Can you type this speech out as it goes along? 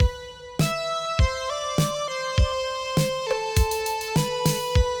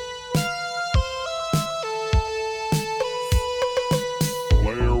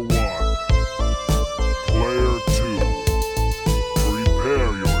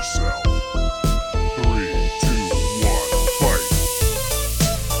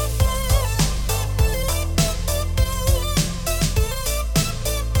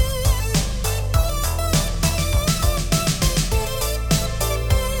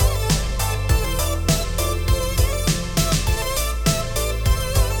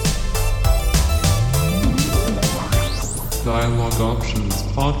Options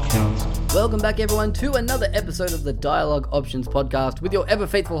Podcast. Welcome back, everyone, to another episode of the Dialogue Options Podcast with your ever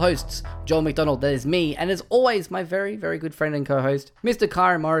faithful hosts, Joel McDonald, that is me, and as always, my very, very good friend and co-host, Mr.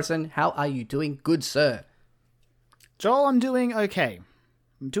 Kyron Morrison. How are you doing, good sir? Joel, I'm doing okay.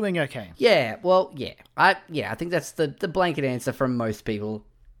 Yeah, I think that's the blanket answer from most people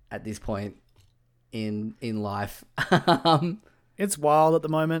at this point in life. It's wild at the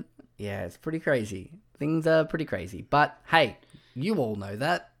moment. Yeah, it's pretty crazy. Things are pretty crazy. But hey, you all know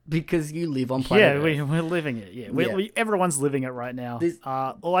that because you live on planet Earth. Yeah, we're living it. Yeah, everyone's living it right now.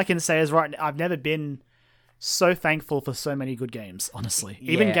 All I can say is I've never been so thankful for so many good games, honestly.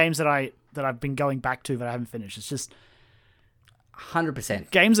 Even games that I've been going back to that I haven't finished. It's just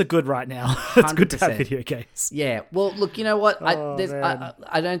 100%. Games are good right now. It's good to have video games. Yeah. Well, look, you know what?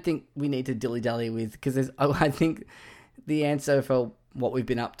 I don't think we need to dilly-dally with, because I think the answer for what we've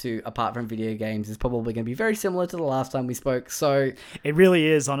been up to apart from video games is probably going to be very similar to the last time we spoke. So it really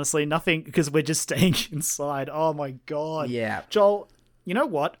is, honestly. Nothing, because we're just staying inside. Oh my God. Yeah. Joel, you know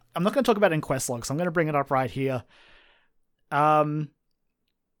what? I'm not going to talk about it in quest logs. I'm going to bring it up right here.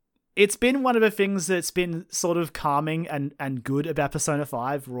 It's been one of the things that's been sort of calming and good about Persona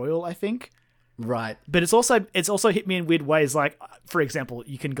 5 Royal, I think. Right. But it's also hit me in weird ways. Like, for example,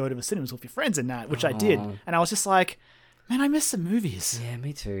 you can go to the cinemas with your friends and that, which I did. And I was just like, man, I miss the movies. Yeah,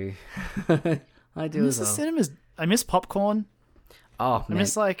 me too. I do I miss as well. the cinemas. I miss popcorn. Oh, man. I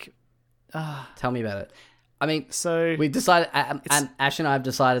miss Tell me about it. I mean, so we've decided, and Ash and I have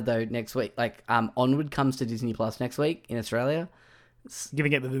decided though next week, Onward comes to Disney Plus next week in Australia.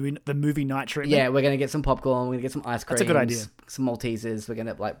 Giving it the movie night treatment. Yeah, we're gonna get some popcorn. We're gonna get some ice cream. That's a good idea. Some Maltesers. We're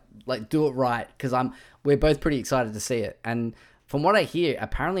gonna like do it right because we're both pretty excited to see it. And from what I hear,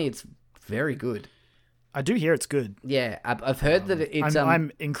 apparently it's very good. I do hear it's good. Yeah, I've heard that it's.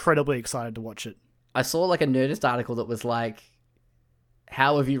 I'm incredibly excited to watch it. I saw like a Nerdist article that was like,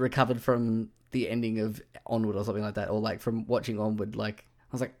 "How have you recovered from the ending of Onward" or something like that, or like from watching Onward. Like,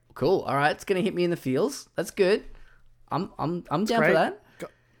 I was like, cool, all right, it's gonna hit me in the feels. That's good. I'm down for that.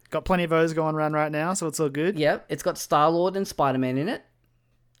 Got plenty of those going around right now, so it's all good. Yeah, it's got Star-Lord and Spider-Man in it,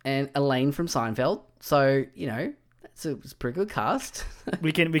 and Elaine from Seinfeld. So you know, it's a pretty good cast.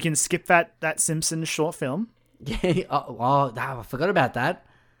 we can skip that Simpsons short film. Yeah. I forgot about that.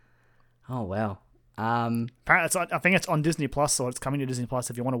 Oh wow. Apparently, I think it's on Disney Plus, or it's coming to Disney Plus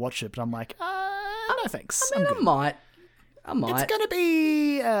if you want to watch it. But I'm like, no thanks. I might. It's gonna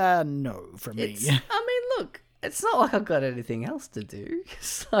be no from me. Look, it's not like I've got anything else to do.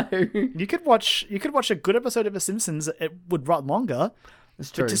 So you could watch a good episode of The Simpsons. It would run longer. That's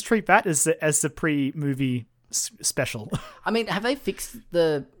true. But just treat that as the pre-movie special. I mean, have they fixed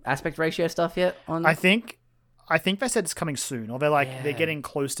the aspect ratio stuff yet? I think they said it's coming soon, or they're getting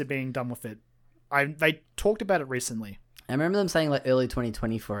close to being done with it. They talked about it recently. I remember them saying like early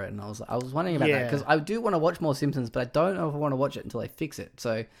 2020 for it, and I was wondering about that because I do want to watch more Simpsons, but I don't know if I want to watch it until they fix it.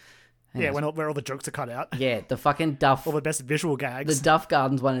 So where all the jokes are cut out. Yeah, the fucking Duff, all the best visual gags. The Duff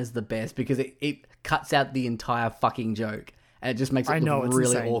Gardens one is the best because it cuts out the entire fucking joke and it just makes it look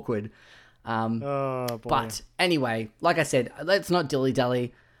really awkward. Oh boy. But anyway, like I said, let's not dilly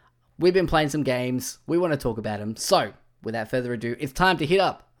dally. We've been playing some games. We want to talk about them. So without further ado, it's time to hit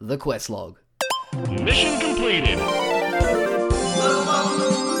up the quest log. Mission completed.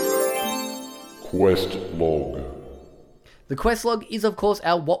 Quest log. The quest log is, of course,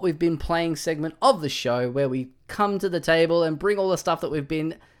 our what we've been playing segment of the show, where we come to the table and bring all the stuff that we've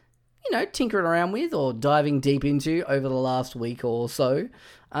been, tinkering around with or diving deep into over the last week or so.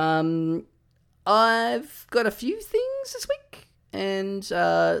 I've got a few things this week and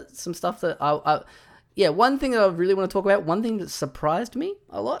some stuff that one thing that I really want to talk about, one thing that surprised me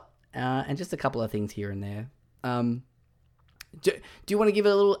a lot, and just a couple of things here and there. Do you want to give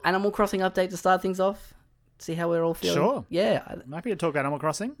a little Animal Crossing update to start things off? See how we're all feeling? Sure. Yeah. I'm happy to talk Animal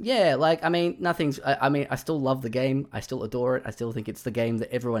Crossing. Yeah, I still love the game. I still adore it. I still think it's the game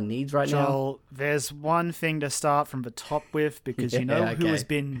that everyone needs right now. Joel, there's one thing to start from the top with, because who has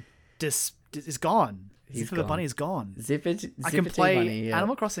been is gone. The bunny is gone. I can play Bunny, yeah.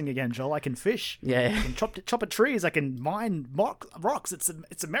 Animal Crossing again, Joel. I can fish. Yeah. I can chop at trees. I can mine rocks. It's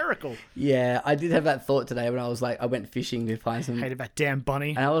a miracle. Yeah, I did have that thought today when I went fishing to find some. Hated that damn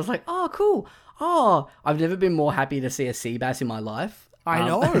bunny. And I was like, oh, cool. Oh, I've never been more happy to see a sea bass in my life. I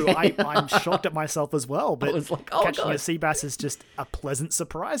know. I'm shocked at myself as well. But I was like, catching a sea bass is just a pleasant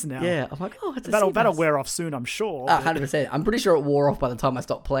surprise now. Yeah, I'm like, it's a sea that'll bass. wear off soon, I'm sure. 100%. I'm pretty sure it wore off by the time I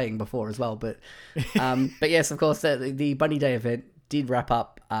stopped playing before as well. But yes, of course, the Bunny Day event did wrap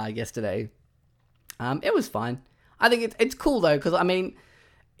up yesterday. It was fine. I think it's cool though, because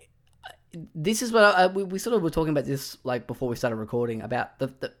this is what we sort of were talking about this like before we started recording about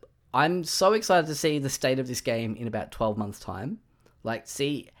the I'm so excited to see the state of this game in about 12 months time. Like,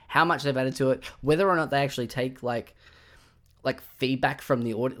 see how much they've added to it, whether or not they actually take like feedback from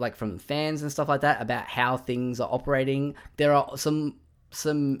the audience, like from fans and stuff like that about how things are operating. There are some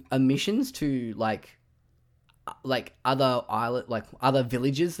omissions to like other island, like other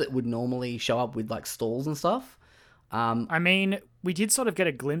villages that would normally show up with like stalls and stuff. I mean, we did sort of get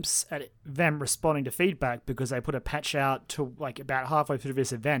a glimpse at them responding to feedback because they put a patch out to like about halfway through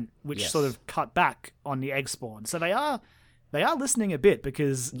this event, which sort of cut back on the egg spawn. So they are listening a bit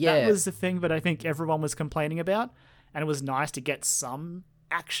because that was the thing that I think everyone was complaining about, and it was nice to get some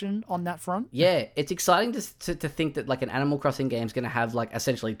action on that front. Yeah, it's exciting to think that like an Animal Crossing game is going to have like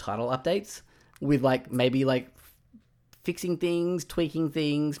essentially title updates with like maybe like fixing things, tweaking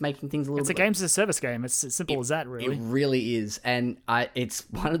things, making things a little bit... It's a games as a service game. It's as simple as that, really. It really is. And it's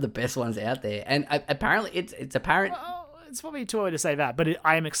one of the best ones out there. And apparently, it's apparent... Well, it's probably too early to say that, but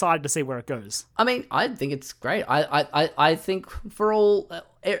I am excited to see where it goes. I mean, I think it's great. I think for all...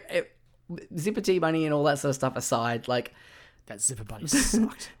 Zipper Tea money and all that sort of stuff aside, like... That Zipper Bunny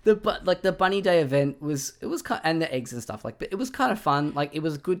sucked. The Bunny Day event was kind, and the eggs and stuff, like, but it was kind of fun. Like, it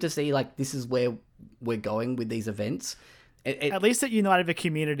was good to see, like, this is where we're going with these events. At least it united the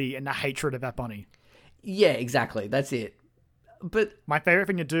community in the hatred of that bunny. Yeah, exactly. That's it. But my favorite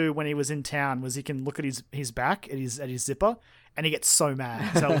thing to do when he was in town was he can look at his back at his zipper, and he gets so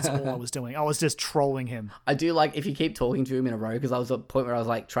mad. So that's all I was doing. I was just trolling him. I do like if you keep talking to him in a row, because I was at a point where I was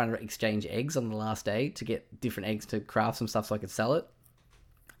like trying to exchange eggs on the last day to get different eggs to craft some stuff so I could sell it.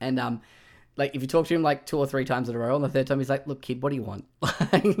 And like if you talk to him like 2 or 3 times in a row, on the third time he's like, "Look, kid, what do you want?"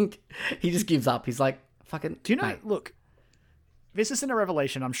 He just gives up. He's like, "Fucking." Do you know? Mate. Look, this isn't a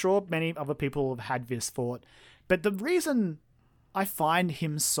revelation. I'm sure many other people have had this thought, but the reason I find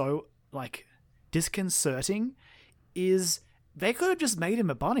him so like disconcerting is they could have just made him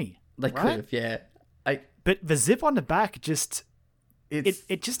a bunny. They could have, yeah. But the zip on the back just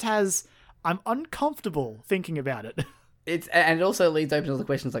it just has. I'm uncomfortable thinking about it. And it also leads open to the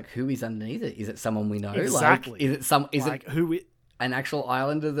questions like, who is underneath it? Is it someone we know? Exactly. Like, is it an actual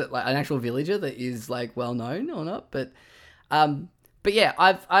islander that, like, an actual villager that is like well known or not? But yeah,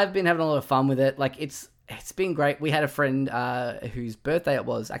 I've been having a lot of fun with it. Like, it's been great. We had a friend whose birthday it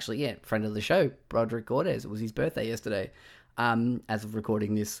was, actually, yeah, friend of the show, Broderick Cordes. It was his birthday yesterday, as of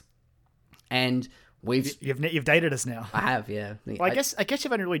recording this, and you've dated us now. I have, yeah. Well, I guess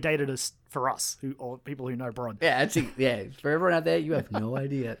you've only really dated us for us, or people who know Brod. Yeah, for everyone out there, you have no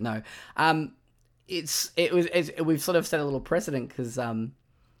idea. No, we've sort of set a little precedent because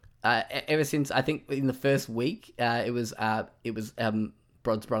ever since I think in the first week, it was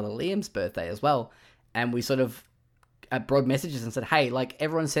Brod's brother Liam's birthday as well, and we sort of Brod messages and said, "Hey, like,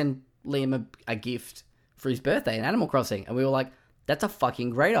 everyone send Liam a gift for his birthday in Animal Crossing," and we were like, "That's a fucking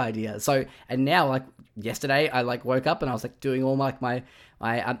great idea." So, and now, like, yesterday, I like woke up and I was like doing all my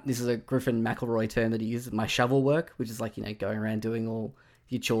this is a Griffin McElroy term that he uses, my shovel work, which is like, you know, going around doing all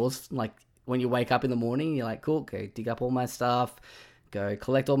your chores. Like, when you wake up in the morning, you're like, cool, go dig up all my stuff, go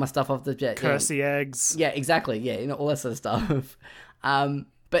collect all my stuff off the jet. Curse the eggs. Yeah, exactly. Yeah, you know, all that sort of stuff.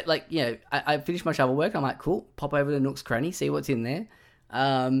 But like, you know, I finished my shovel work. I'm like, cool, pop over to Nook's Cranny, see what's in there.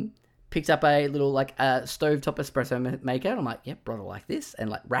 Picked up a little like stovetop espresso maker. And I'm like, yep, Brod will like this, and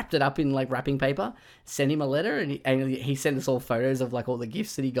like wrapped it up in like wrapping paper. Sent him a letter, and he sent us all photos of like all the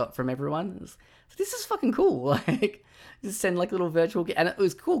gifts that he got from everyone. This is fucking cool. Like, just send like little virtual gifts, and it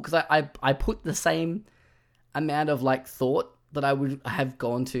was cool because I put the same amount of like thought that I would have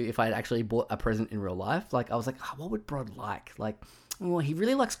gone to if I had actually bought a present in real life. Like, I was like, oh, what would Brod like? Like, well, he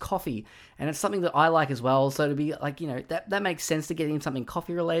really likes coffee, and it's something that I like as well. So to be like, you know, that makes sense to get him something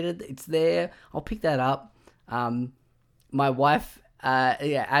coffee related. It's there. I'll pick that up. My wife,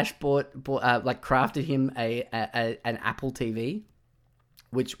 Ash bought like crafted him an Apple TV,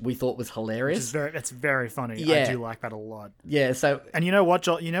 which we thought was hilarious. That's very funny. Yeah. I do like that a lot. Yeah. So, and you know what,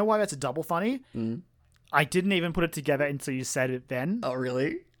 Joel? You know why that's a double funny? I didn't even put it together until you said it then. Oh,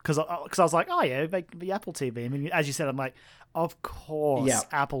 really? Because I was like, oh yeah, the Apple TV. I mean, as you said, I'm like, of course, yeah.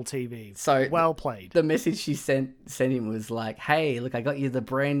 Apple TV. So well played. The message she sent him was like, hey, look, I got you the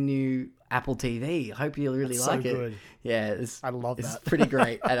brand new Apple TV. I hope you really like it. Good. Yeah, I love that. It's pretty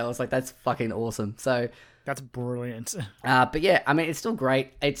great. And I was like, that's fucking awesome. So that's brilliant. But yeah, I mean, it's still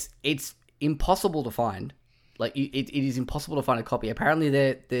great. It's impossible to find. Like, it is impossible to find a copy. Apparently,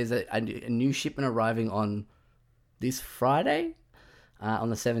 there's a new shipment arriving on this Friday, on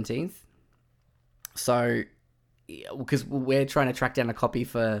the 17th. So, because we're trying to track down a copy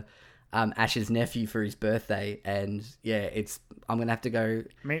for Ash's nephew for his birthday, and yeah, I'm gonna have to go.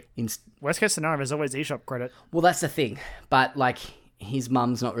 I mean, worst case scenario, there's always eShop credit. Well, that's the thing, but like his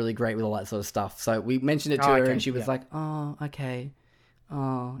mum's not really great with all that sort of stuff. So we mentioned it to her, and she was like, "Oh, okay,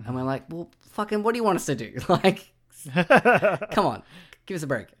 oh," and we're like, "Well, fucking, what do you want us to do? Like, come on, give us a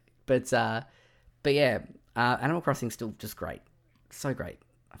break." But yeah, Animal Crossing's still just great, so great.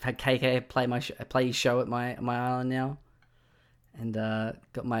 I've had KK play his show at my island now, and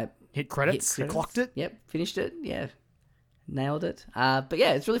got my hit credits. You clocked it. Yep, finished it. Yeah, nailed it. But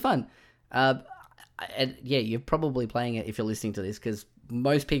yeah, it's really fun. And yeah, you're probably playing it if you're listening to this, because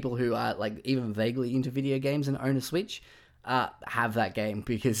most people who are like even vaguely into video games and own a Switch have that game,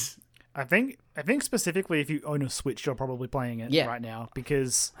 because I think specifically if you own a Switch, you're probably playing it right now,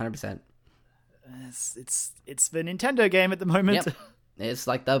 because 100%. It's the Nintendo game at the moment. Yep. It's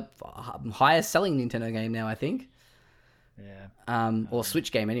like the highest selling Nintendo game now, I think. Yeah. Or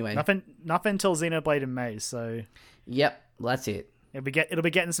Switch game anyway. Nothing until Xenoblade in May. So. Yep, well, that's it. It'll be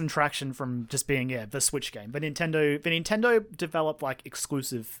getting some traction from just being the Switch game. The Nintendo developed like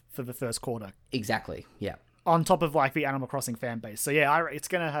exclusive for the first quarter. Exactly. Yeah. On top of like the Animal Crossing fan base. So yeah, it's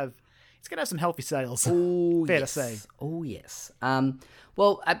gonna have some healthy sales. Oh, fair yes. to say. Oh yes.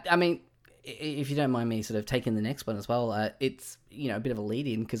 Well, I mean, if you don't mind me sort of taking the next one as well, it's, you know, a bit of a lead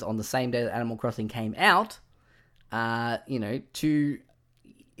in, because on the same day that Animal Crossing came out, you know, to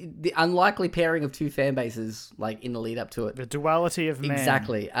the unlikely pairing of two fan bases, like in the lead up to it, the duality of man,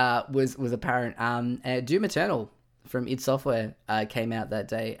 exactly, was apparent. Doom Eternal from id Software came out that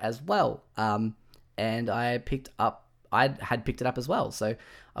day as well, and I had picked it up as well. So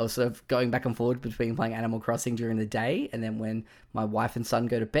I was sort of going back and forward between playing Animal Crossing during the day, and then when my wife and son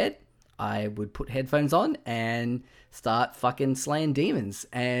go to bed, I would put headphones on and start fucking slaying demons.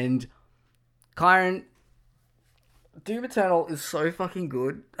 And Kyron, Doom Eternal is so fucking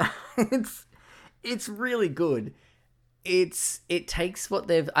good. It's really good. It takes what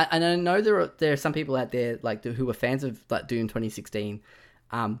they've, and I know there are some people out there like who are fans of like Doom 2016,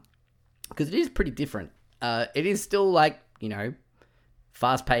 because it is pretty different. It is still like, you know,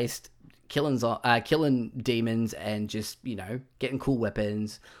 fast paced, killing demons and just, you know, getting cool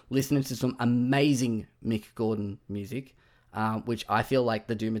weapons, listening to some amazing Mick Gordon music, which I feel like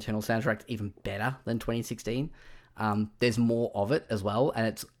the Doom Eternal soundtrack is even better than 2016. There's more of it as well,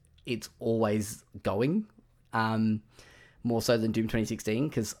 and it's always going, more so than Doom 2016,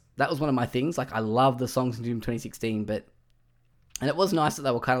 because that was one of my things. Like, I love the songs in Doom 2016, and it was nice that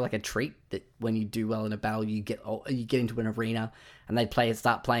they were kind of like a treat, that when you do well in a battle, you get into an arena and they'd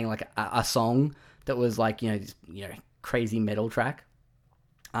start playing like a song that was like, you know, crazy metal track.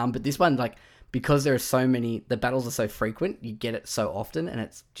 But this one, like, because there are so many, the battles are so frequent, you get it so often, and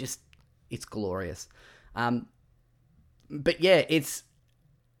it's glorious. But yeah,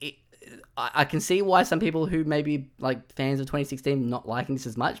 I can see why some people who maybe like fans of 2016 not liking this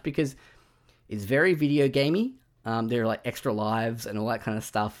as much, because it's very video gamey. There are like extra lives and all that kind of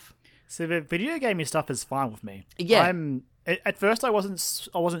stuff. So the video gamey stuff is fine with me. Yeah. At first I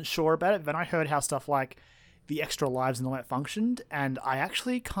wasn't sure about it. Then I heard how stuff like the extra lives and all that functioned, and I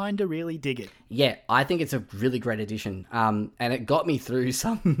actually kind of really dig it. Yeah, I think it's a really great addition. And it got me through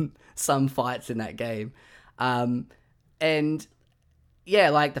some fights in that game. And yeah,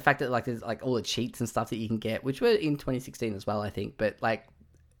 like the fact that like there's like all the cheats and stuff that you can get, which were in 2016 as well, I think. But like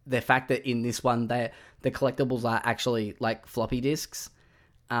the fact that in this one, the collectibles are actually like floppy disks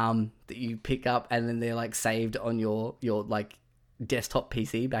that you pick up, and then they're like saved on your like desktop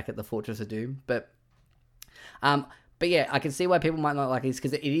PC back at the Fortress of Doom. But yeah, I can see why people might not like this,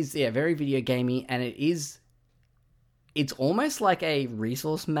 because it is very video gamey, and it's almost like a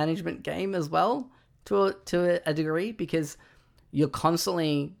resource management game as well to a degree, because you've got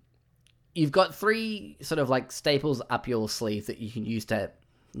three sort of like staples up your sleeve that you can use to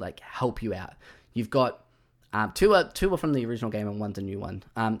like help you out. You've got two are from the original game and one's a new one.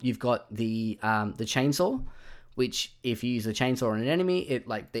 You've got the chainsaw, which if you use the chainsaw on an enemy, it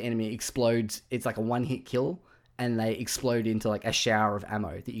like the enemy explodes. It's like a one-hit kill, and they explode into like a shower of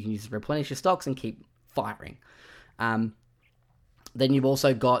ammo that you can use to replenish your stocks and keep firing. Then you've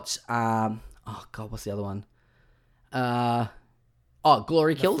also got what's the other one?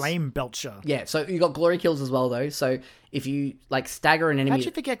 Glory kills. Flame belcher. Yeah, so you got glory kills as well, though. So if you like stagger an enemy, how'd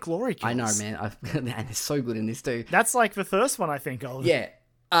you forget glory kills? I know, man. And they're so good in this too. That's like the first one I think of. Yeah.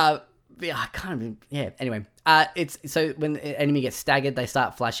 I can't even. Yeah. Anyway, it's so when the enemy gets staggered, they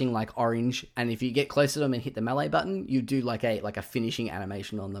start flashing like orange, and if you get close to them and hit the melee button, you do like a finishing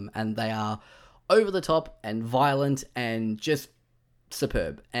animation on them, and they are over the top and violent and just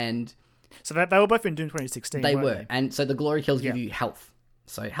superb. And so they were both in Doom 2016. They were. And so the glory kills give you health.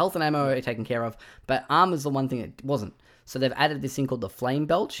 So health and ammo are taken care of, but armor's the one thing that wasn't. So they've added this thing called the Flame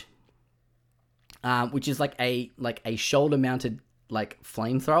Belch, which is like a shoulder-mounted like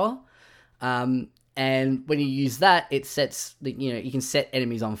flamethrower. And when you use that, it sets you can set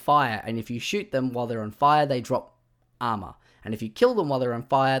enemies on fire, and if you shoot them while they're on fire, they drop armor. And if you kill them while they're on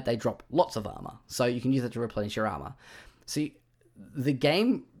fire, they drop lots of armor. So you can use it to replenish your armor. So the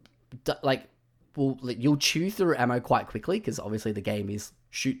game, you'll chew through ammo quite quickly, because obviously the game is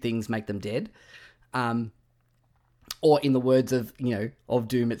shoot things, make them dead. Or in the words of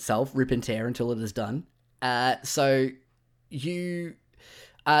Doom itself, rip and tear until it is done. So you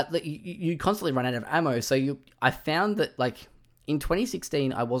constantly run out of ammo. So I found that in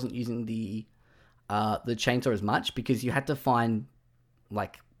 2016, I wasn't using the chainsaw as much, because you had to find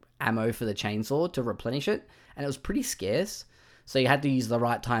ammo for the chainsaw to replenish it, and it was pretty scarce. So you had to use the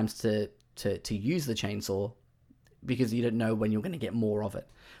right times to use the chainsaw, because you didn't know when you're going to get more of it.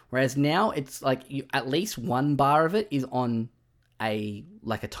 Whereas now it's at least one bar of it is on a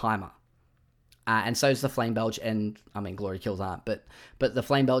timer. And so is the Flame Belch, and Glory Kills aren't, but the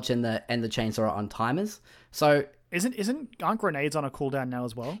Flame Belch and the chainsaw are on timers. So aren't grenades on a cooldown now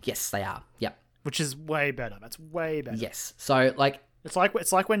as well? Yes, they are. Yep. Which is way better. That's way better. Yes. So it's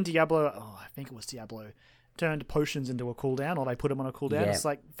like when Diablo, I think it was Diablo, turned potions into a cooldown, or they put them on a cooldown. Yeah. It's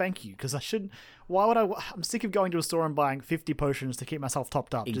thank you, because why would I'm sick of going to a store and buying 50 potions to keep myself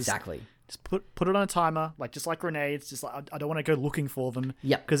topped up. Exactly. Just put it on a timer, just like grenades. I don't want to go looking for them.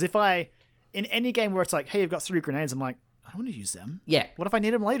 Yep. Because in any game where it's hey, you've got 3 grenades, I'm I don't want to use them. Yeah. What if I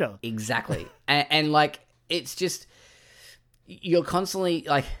need them later? Exactly. and it's just, you're constantly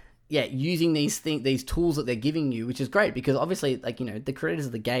using these tools that they're giving you, which is great, because obviously the creators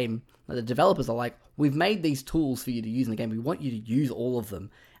of the game, the developers are we've made these tools for you to use in the game. We want you to use all of them.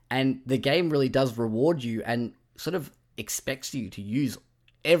 And the game really does reward you and sort of expects you to use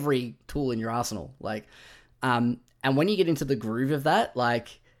every tool in your arsenal. And when you get into the groove of that,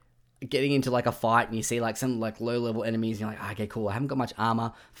 getting into a fight and you see some low level enemies, and you're okay, cool, I haven't got much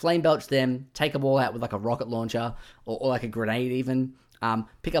armor. Flame Belch them, take them all out with a rocket launcher or a grenade even.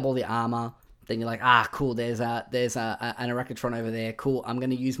 Pick up all the armor. Then you're cool, there's an Arachitron over there. Cool, I'm going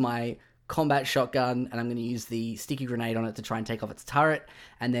to use my combat shotgun, and I'm going to use the sticky grenade on it to try and take off its turret.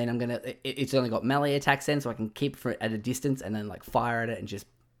 And then it's only got melee attacks then, so I can keep it at a distance and then fire at it and just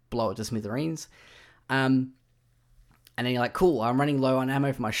blow it to smithereens. And then you're cool, I'm running low on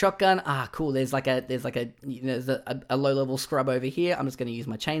ammo for my shotgun. Cool, there's a low level scrub over here. I'm just going to use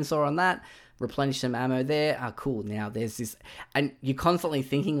my chainsaw on that, replenish some ammo there. Cool, now there's this, and you're constantly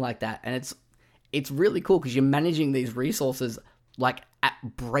thinking like that, and it's really cool because you're managing these resources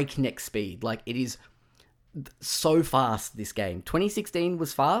at breakneck speed. It is so fast, this game. 2016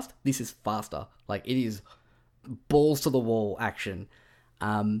 was fast. This is faster. It is balls to the wall action.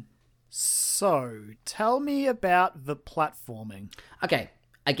 So, tell me about the platforming. Okay,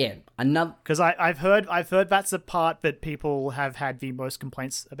 again, another, because I've heard that's the part that people have had the most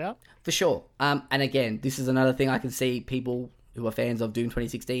complaints about. For sure. And again, this is another thing I can see people who are fans of Doom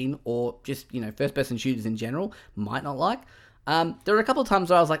 2016 or just first person shooters in general might not like. There were a couple of times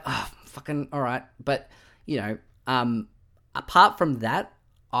where I was fucking all right, but apart from that,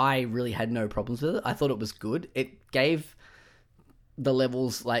 I really had no problems with it. I thought it was good. It gave the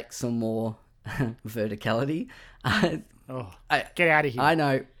levels some more verticality. Get out of here. I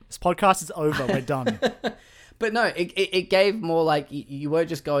know. This podcast is over. We're done. But no, it gave more you weren't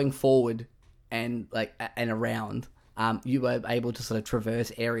just going forward and and around. You were able to sort of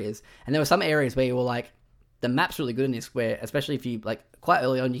traverse areas. And there were some areas where you were the map's really good in this, where especially if you quite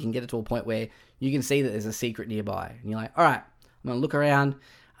early on, you can get it to a point where you can see that there's a secret nearby. And you're all right, I'm going to look around.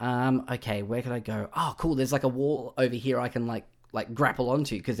 Okay, where can I go? Oh, cool. There's a wall over here I can grapple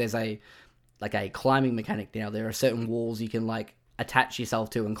onto, because there's a climbing mechanic now. There are certain walls you can attach yourself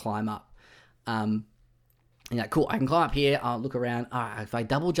to and climb up. And cool, I can climb up here. I'll look around. All right, if I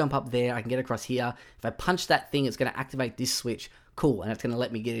double jump up there, I can get across here. If I punch that thing, it's going to activate this switch. Cool, and it's going to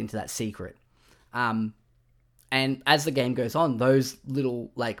let me get into that secret. And as the game goes on, those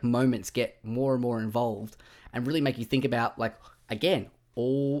little moments get more and more involved and really make you think about again,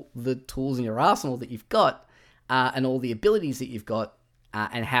 all the tools in your arsenal that you've got, and all the abilities that you've got,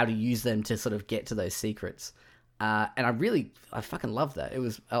 and how to use them to sort of get to those secrets. And I fucking love that. It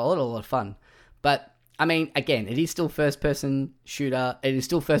was a lot of fun. But again, it is still first-person shooter. It is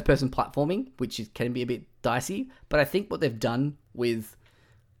still first-person platforming, which can be a bit dicey. But I think what they've done with,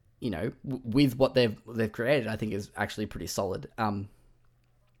 with what they've created, I think is actually pretty solid. I'd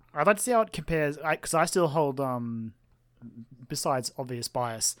like to see how it compares, because I still hold, besides obvious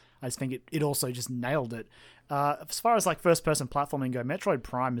bias, I just think it also just nailed it. As far as first-person platforming go, Metroid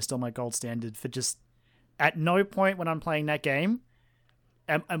Prime is still my gold standard for just At no point when I'm playing that game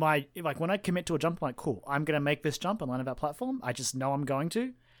am I like, when I commit to a jump, I'm like, cool, I'm gonna make this jump and learn about platform. I just know I'm going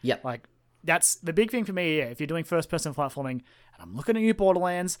to. Yep. Like, that's the big thing for me. Yeah, if you're doing first person platforming, and I'm looking at you,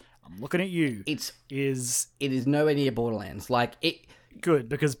 Borderlands, I'm looking at you. It is nowhere near Borderlands. Like it. Good,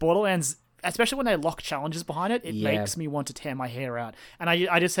 because Borderlands, especially when they lock challenges behind it, it makes me want to tear my hair out. And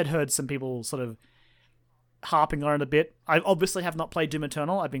I just had heard some people sort of harping on it a bit. I obviously have not played Doom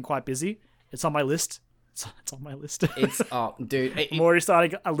Eternal. I've been quite busy. It's on my list. It's on my list. Dude, I'm already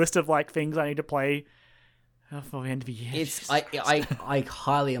starting a list of like things I need to play for the end of the year. I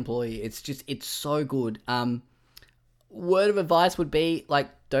highly implore you. It's so good. Word of advice would be like,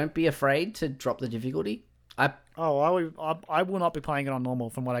 don't be afraid to drop the difficulty. I will not be playing it on normal,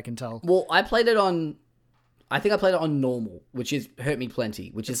 from what I can tell. Well, I think I played it on normal, which is hurt me plenty.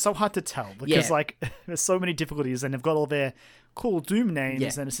 Which is so hard to tell because like there's so many difficulties, and they've got all their cool Doom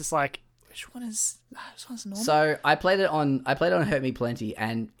names, and it's just like, which one is normal? So I played it on hurt me plenty,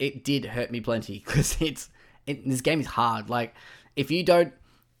 and it did hurt me plenty because this game is hard. Like if you don't,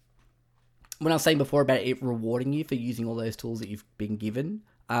 when I was saying before about it rewarding you for using all those tools that you've been given,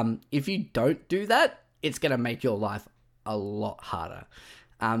 if you don't do that, it's gonna make your life a lot harder.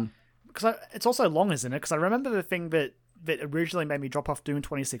 Because it's also long, isn't it? Because I remember the thing that originally made me drop off Doom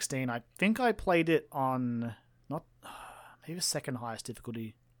 2016. I think I played it on maybe the second highest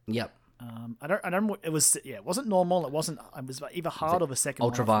difficuldy. Yep. I don't. It wasn't normal. It was either hard or the second.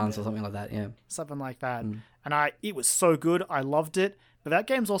 Ultra Violence or something like that. Yeah. Something like that. And it was so good. I loved it. But that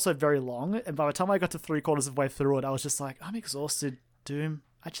game's also very long. And by the time I got to 3/4 of the way through it, I was just like, I'm exhausted. Doom.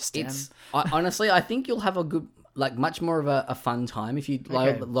 I just am. Honestly, I think you'll have a good, like, much more of a fun time if you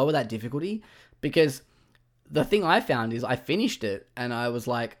lower that difficulty. Because the thing I found is I finished it and I was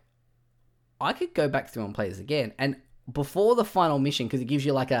like, I could go back through and play this again. And before the final mission, because it gives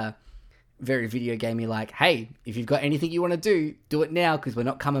you like a very video gamey, like, hey, if you've got anything you want to do it now because we're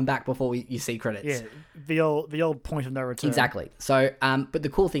not coming back before you see credits. Yeah, the old point of no return. Exactly. So, but the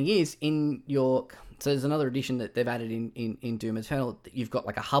cool thing is so there's another addition that they've added in Doom Eternal. You've got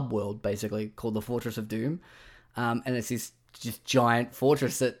like a hub world basically called the Fortress of Doom, and it's this just giant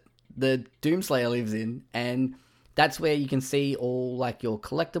fortress that the Doomslayer lives in, and that's where you can see all like your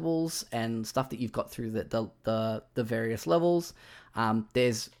collectibles and stuff that you've got through the various levels.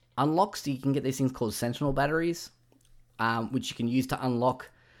 There's unlocks, so you can get these things called Sentinel batteries, which you can use to unlock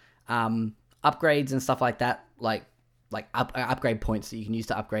upgrades and stuff like that, like upgrade points that you can use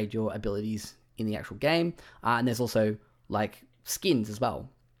to upgrade your abilities in the actual game. And there's also like skins as well.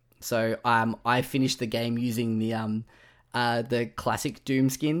 So I finished the game using the classic Doom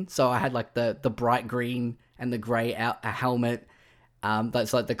skin. So I had like the bright green and the grey helmet.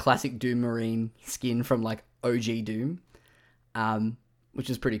 That's like the classic Doom Marine skin from like OG Doom, which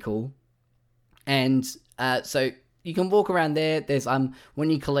is pretty cool. And so you can walk around there. There's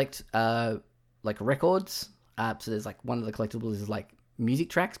when you collect like records. So there's like one of the collectibles is like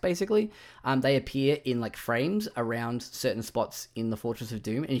music tracks basically. They appear in like frames around certain spots in the Fortress of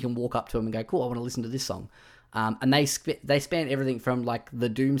Doom, and you can walk up to them and go, cool, I want to listen to this song. And they span everything from like the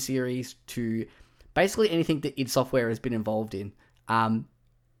Doom series to basically anything that id Software has been involved in.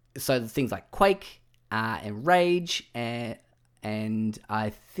 So the things like Quake and Rage and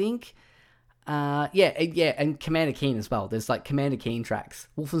I think and Commander Keen as well. There's like Commander Keen tracks,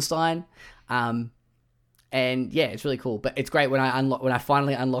 Wolfenstein, and yeah, it's really cool. But it's great when I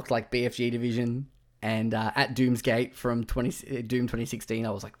finally unlocked like BFG Division and at Doomsgate from Doom 2016. I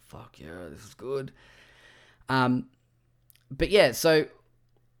was like, fuck yeah, this is good. But yeah, so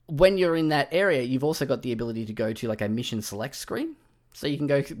when you're in that area, you've also got the ability to go to like a mission select screen, so you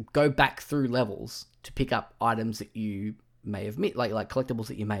can go back through levels to pick up items that you may have missed, like collectibles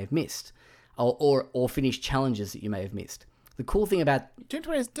that you may have missed, or finish challenges that you may have missed. The cool thing about Doom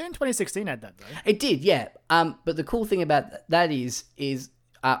 2016 had that though. It did, yeah. But the cool thing about that is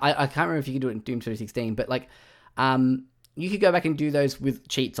I can't remember if you could do it in Doom 2016, but like you could go back and do those with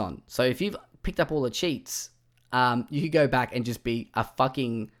cheats on. So if you've picked up all the cheats, you could go back and just be a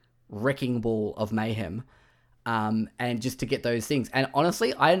fucking wrecking ball of mayhem, and just to get those things. And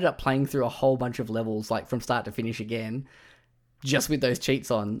honestly, I ended up playing through a whole bunch of levels like from start to finish again, just with those cheats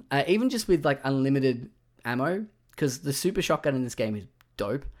on. Even just with like unlimited ammo. Because the super shotgun in this game is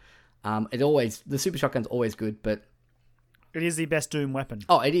dope. The super shotgun's always good, but it is the best Doom weapon.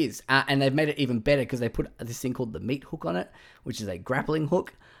 Oh, it is, and they've made it even better because they put this thing called the meat hook on it, which is a grappling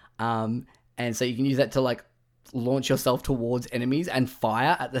hook, and so you can use that to like launch yourself towards enemies and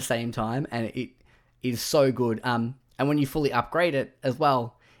fire at the same time, and it is so good. And when you fully upgrade it as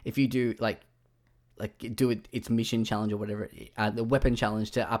well, if you do like do its mission challenge or whatever, the weapon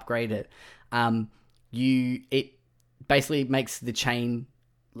challenge to upgrade it. it basically makes the chain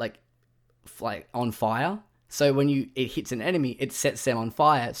like on fire. So when it hits an enemy, it sets them on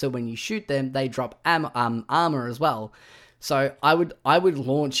fire. So when you shoot them, they drop armor as well. So I would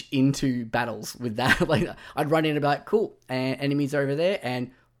launch into battles with that. Like I'd run in and be like, cool, and enemies are over there,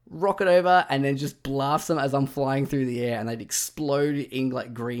 and rocket over, and then just blast them as I'm flying through the air, and they'd explode in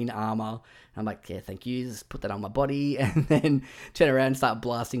like green armor. I'm like, yeah, thank you. Just put that on my body, and then turn around and start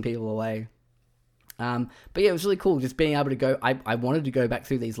blasting people away. But yeah, it was really cool just being able to go. I wanted to go back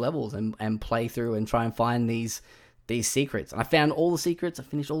through these levels and play through and try and find these secrets. And I found all the secrets. I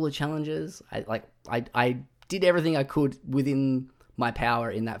finished all the challenges. I did everything I could within my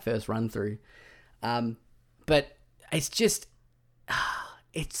power in that first run through. But it's just,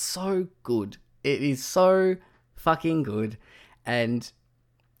 it's so good. It is so fucking good. And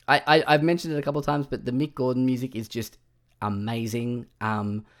I've mentioned it a couple of times, but the Mick Gordon music is just amazing.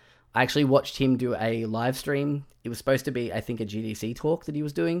 I actually watched him do a live stream. It was supposed to be, I think, a GDC talk that he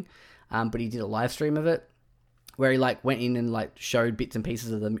was doing, but he did a live stream of it where he like went in and like showed bits and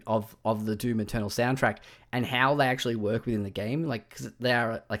pieces of the Doom Eternal soundtrack and how they actually work within the game. Like, because they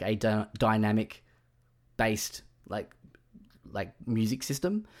are like a dynamic based like music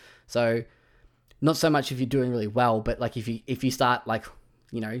system. So not so much if you're doing really well, but like if you start like,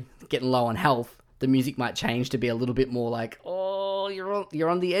 you know, getting low on health, the music might change to be a little bit more like, oh, you're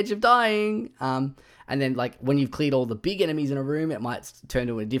on the edge of dying. And then like when you've cleared all the big enemies in a room, it might turn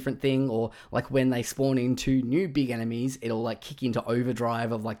to a different thing. Or like when they spawn into new big enemies, it'll like kick into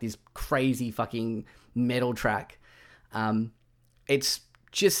overdrive of like this crazy fucking metal track. It's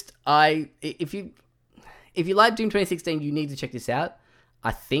just, if you like Doom 2016, you need to check this out.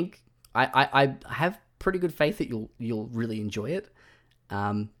 I think I have pretty good faith that you'll really enjoy it.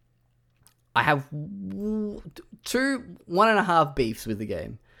 I have 1.5 beefs with the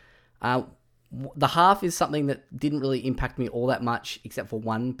game. The half is something that didn't really impact me all that much, except for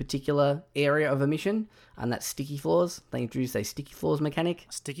one particular area of a mission, and that's sticky floors. They introduced a sticky floors mechanic.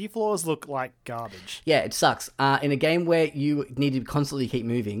 Sticky floors look like garbage. Yeah, it sucks. In a game where you need to constantly keep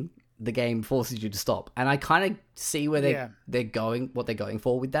moving, the game forces you to stop. And I kind of see where they're going, what they're going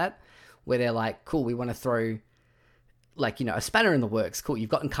for with that, where they're like, cool, we want to throw like, you know, a spanner in the works. Cool, you've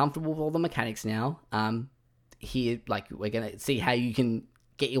gotten comfortable with all the mechanics now. Here, like, we're going to see how you can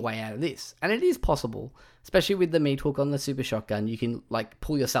get your way out of this. And it is possible, especially with the meat hook on the super shotgun. You can, like,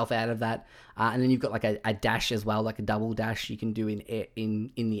 pull yourself out of that. And then you've got, like, a dash as well, like a double dash you can do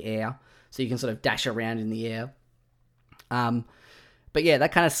in the air. So you can sort of dash around in the air. But yeah,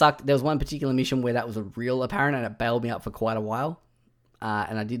 that kind of sucked. There was one particular mission where that was a real apparent, and it bailed me up for quite a while.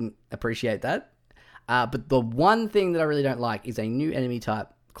 And I didn't appreciate that. But the one thing that I really don't like is a new enemy type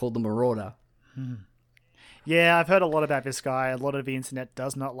called the Marauder. Yeah, I've heard a lot about this guy. A lot of the internet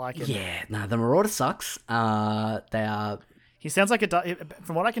does not like it. Yeah, no, the Marauder sucks. They are... He sounds like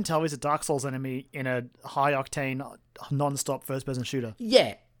from what I can tell, he's a Dark Souls enemy in a high-octane, non-stop first-person shooter.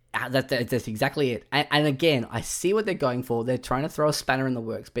 Yeah, that's exactly it. And again, I see what they're going for. They're trying to throw a spanner in the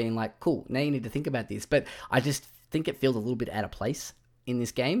works, being like, cool, now you need to think about this. But I just think it feels a little bit out of place in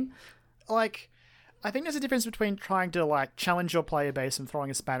this game. Like... I think there's a difference between trying to like challenge your player base and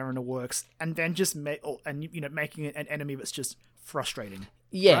throwing a spanner in the works, and then just making it an enemy that's just frustrating.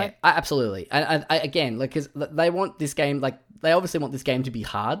 Yeah, right? Absolutely. And again, like, because they want this game, like, they obviously want this game to be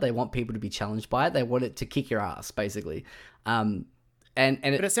hard. They want people to be challenged by it. They want it to kick your ass, basically. But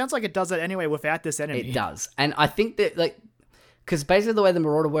it sounds like it does that anyway without this enemy. It does, and I think that like, because basically the way the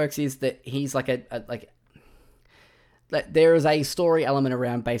Marauder works is that he's like there is a story element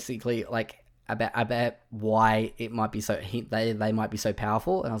around basically like. About why it might be so they might be so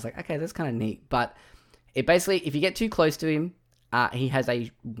powerful, and I was like, okay, that's kind of neat. But it basically, if you get too close to him, he has a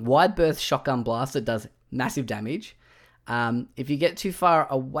wide berth shotgun blast that does massive damage. If you get too far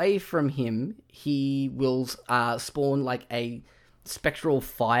away from him, he will spawn like a spectral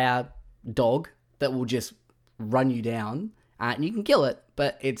fire dog that will just run you down, and you can kill it.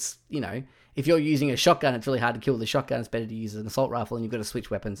 But it's, you know, if you're using a shotgun, it's really hard to kill with a shotgun. It's better to use an assault rifle, and you've got to switch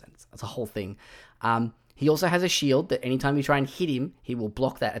weapons. It's a whole thing. He also has a shield that anytime you try and hit him, he will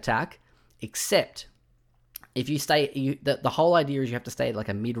block that attack. Except if you stay, the whole idea is you have to stay at like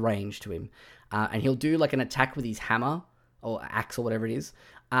a mid-range to him, and he'll do like an attack with his hammer or axe or whatever it is,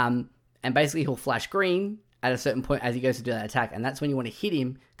 and basically he'll flash green at a certain point as he goes to do that attack, and that's when you want to hit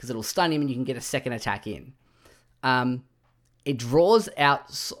him because it'll stun him and you can get a second attack in. It draws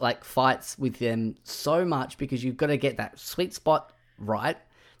out like fights with them so much because you've got to get that sweet spot right.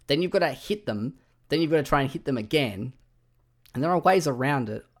 Then you've got to hit them. Then you've got to try and hit them again. And there are ways around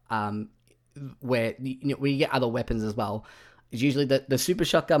it where you get other weapons as well. is usually the super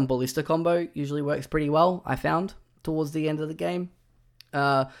shotgun ballista combo usually works pretty well, I found, towards the end of the game.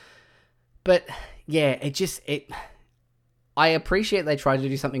 But yeah, I appreciate they tried to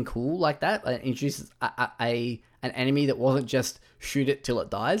do something cool like that. Introduce an enemy that wasn't just shoot it till it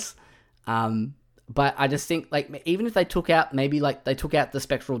dies. But I just think, like, even if they took out the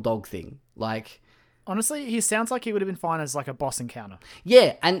spectral dog thing, like, honestly, he sounds like he would have been fine as like a boss encounter.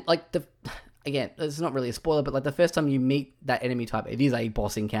 Yeah, and like again, it's not really a spoiler, but like the first time you meet that enemy type, it is a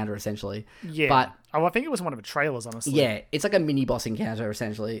boss encounter essentially. Yeah, but I think it was one of the trailers, honestly. Yeah, it's like a mini boss encounter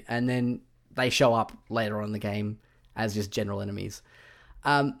essentially, and then they show up later on in the game as just general enemies.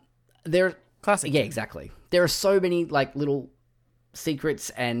 Classic. Yeah, exactly. There are so many like little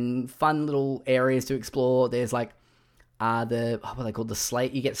secrets and fun little areas to explore. There's like what are they called? The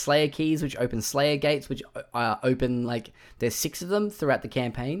Slayer. You get Slayer keys, which open Slayer gates, which open like there's 6 of them throughout the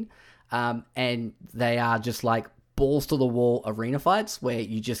campaign, and they are just like balls to the wall arena fights where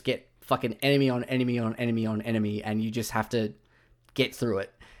you just get fucking enemy on enemy on enemy on enemy, and you just have to get through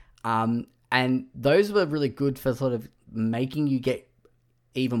it. And those were really good for sort of making you get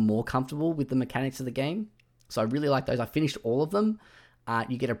even more comfortable with the mechanics of the game. So I really like those. I finished all of them.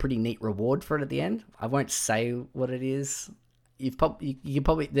 You get a pretty neat reward for it at the end. I won't say what it is. You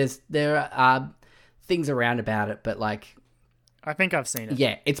probably there are things around about it, but like I think I've seen it.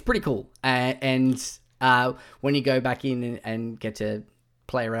 Yeah, it's pretty cool. And when you go back in and get to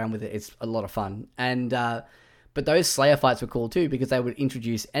play around with it, it's a lot of fun. And but those Slayer fights were cool too because they would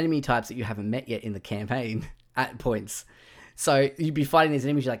introduce enemy types that you haven't met yet in the campaign at points. So you'd be fighting these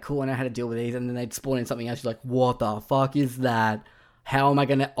enemies, you're like, cool, I know how to deal with these, and then they'd spawn in something else, you're like, what the fuck is that? How am I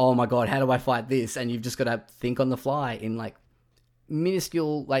gonna, oh my god, how do I fight this? And you've just got to think on the fly in like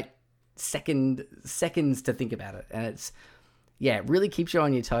minuscule, like seconds to think about it. And it's, yeah, it really keeps you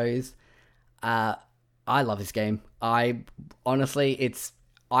on your toes. I love this game. I honestly,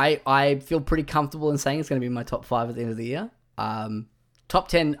 I feel pretty comfortable in saying it's going to be my top 5 at the end of the year. Top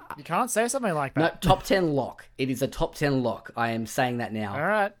 10. You can't say something like that. No, top 10 lock. It is a top 10 lock. I am saying that now. All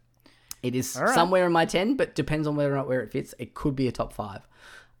right. It is somewhere in my 10, but depends on whether or not where it fits. It could be a top 5.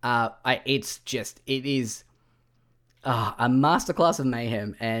 It is a masterclass of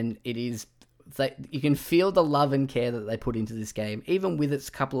mayhem, and it is, you can feel the love and care that they put into this game, even with its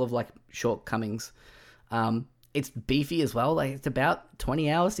couple of like shortcomings. It's beefy as well. Like it's about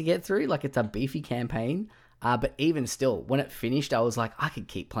 20 hours to get through. Like it's a beefy campaign. But even still, when it finished, I was like, I could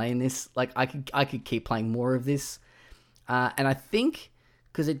keep playing this. Like I could keep playing more of this. And I think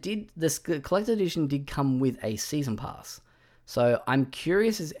because this collector's edition did come with a season pass. So I'm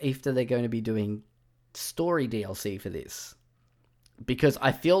curious as if they're going to be doing story DLC for this. Because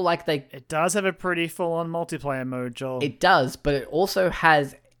I feel like it does have a pretty full-on multiplayer mode, Joel. It does, but it also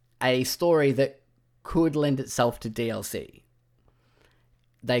has a story that could lend itself to DLC.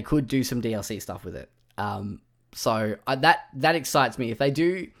 They could do some DLC stuff with it. So that excites me. If they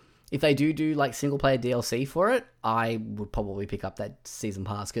do like single player DLC for it, I would probably pick up that season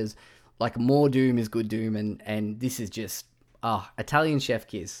pass because like more Doom is good Doom, and this is just Italian chef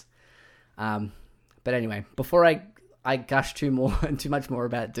kiss. But anyway, before I gush too much more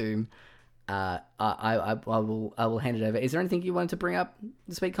about Doom, I will hand it over. Is there anything you wanted to bring up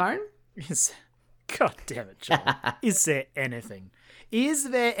this week, Kyron? God damn it, Joel. Is there anything? Is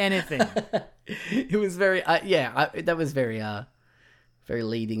there anything? It was very, that was very, very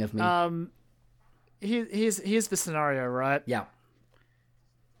leading of me. Here's the scenario, right? Yeah.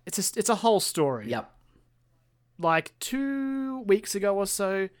 It's a whole story. Yep. Like 2 weeks ago or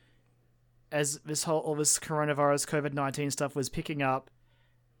so, as all this coronavirus COVID-19 stuff was picking up,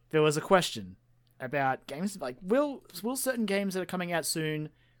 there was a question about games like will certain games that are coming out soon,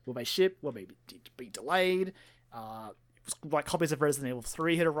 will they ship? Will they be delayed? Like copies of Resident Evil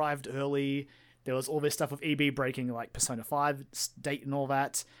 3 had arrived early. There was all this stuff with EB breaking like Persona 5 date and all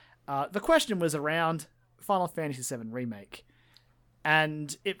that. The question was around Final Fantasy VII Remake.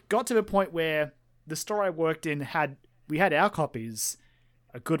 And it got to the point where the store I worked in we had our copies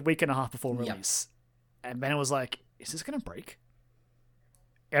a good week and a half before release. Yep. And then it was like, is this going to break?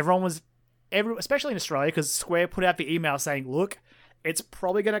 Especially in Australia, because Square put out the email saying, look, it's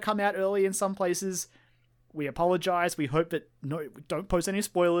probably going to come out early in some places. We apologize. We hope that don't post any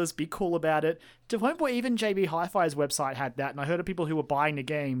spoilers. Be cool about it. To the point where even JB Hi-Fi's website had that, and I heard of people who were buying the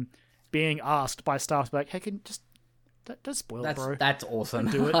game being asked by staff to be like, "Hey, can just don't spoil it, bro." That's awesome.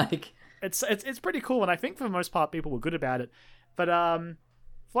 Do it. Like it's pretty cool, and I think for the most part people were good about it. But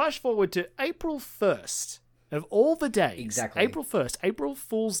flash forward to April 1st of all the days. Exactly. April 1st, April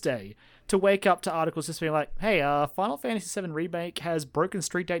Fool's Day, to wake up to articles just being like, "Hey, Final Fantasy VII Remake has broken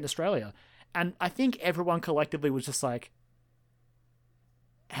street date in Australia." And I think everyone collectively was just like,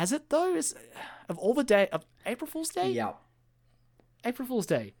 Has it though? Of all the day of April Fool's Day? Yeah. April Fool's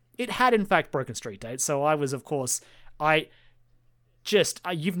Day. It had in fact broken street date, so I was, of course,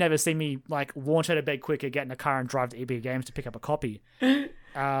 you've never seen me like launch out of bed quicker, get in a car and drive to EB Games to pick up a copy.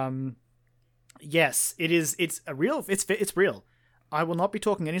 Yes, it is. It's real. I will not be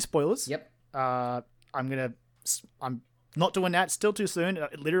talking any spoilers. Yep. I'm not doing that. It's still too soon.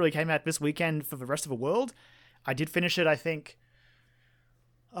 It literally came out this weekend for the rest of the world. I did finish it, I think,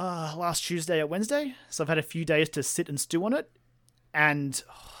 last Tuesday or Wednesday. So I've had a few days to sit and stew on it. And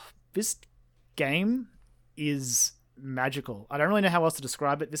this game is magical. I don't really know how else to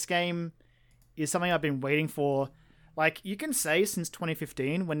describe it. This game is something I've been waiting for. Like, you can say since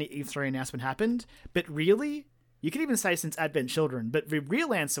 2015 when the E3 announcement happened, but really, you could even say since Advent Children. But the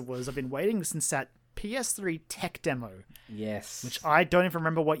real answer was I've been waiting since that PS3 tech demo. Yes. Which I don't even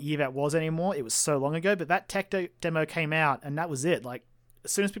remember what year that was anymore. It was so long ago, but that tech demo came out and that was it. Like,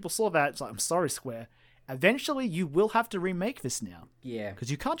 as soon as people saw that, it's like, I'm sorry, Square. Eventually, you will have to remake this now. Yeah.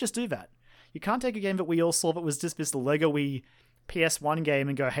 Because you can't just do that. You can't take a game that we all saw that was just this Lego-y PS1 game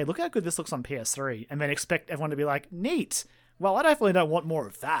and go, hey, look how good this looks on PS3, and then expect everyone to be like, neat. Well, I definitely don't want more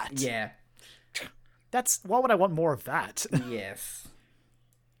of that. Yeah. Why would I want more of that? Yes.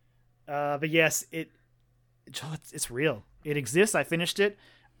 But yes, it's real. It exists. I finished it.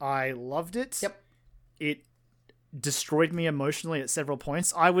 I loved it. Yep. It destroyed me emotionally at several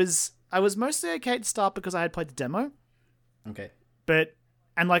points. I was mostly okay at the start because I had played the demo. Okay.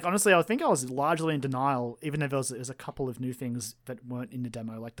 And like, honestly, I think I was largely in denial, even though there was a couple of new things that weren't in the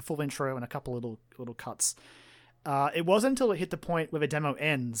demo, like the full intro and a couple little cuts. It wasn't until it hit the point where the demo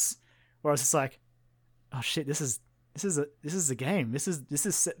ends where I was just like, oh shit, this is a game. This is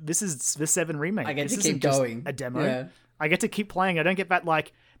the 7 remake. I get this to keep going. A demo. Yeah. I get to keep playing. I don't get that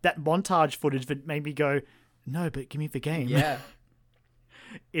montage footage that made me go, no, but give me the game. Yeah.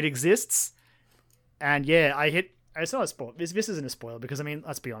 It exists. And yeah, it's not a spoiler. This isn't a spoiler because, I mean,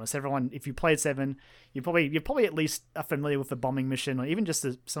 let's be honest. Everyone, if you played 7, you probably at least are familiar with the bombing mission or even just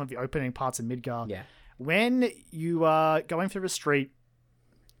some of the opening parts of Midgar. Yeah. When you are going through the street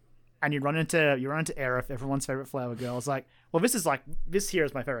and you run into Aerith, everyone's favorite flower girl, it's like, well, this here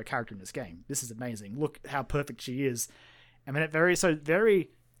is my favorite character in this game. This is amazing. Look how perfect she is. And then it very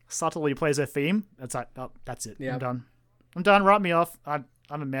subtly plays her theme. It's like, oh, that's it. Yep. I'm done. Write me off. I'm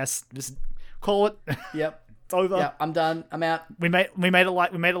a mess. Just call it. Yep. It's over. Yeah, I'm done. I'm out. We made it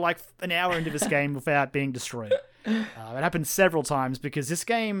like an hour into this game without being destroyed. It happened several times because this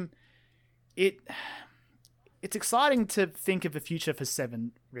game, it's exciting to think of the future for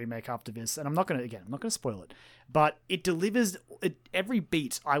 7 remake after this, and I'm not gonna spoil it, but it delivers every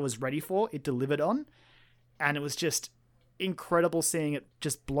beat I was ready for. It delivered on, and it was just incredible seeing it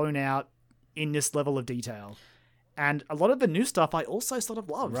just blown out in this level of detail. And a lot of the new stuff I also sort of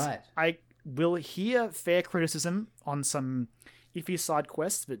loved. Right. I will hear fair criticism on some iffy side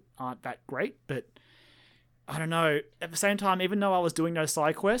quests that aren't that great, but I don't know. At the same time, even though I was doing those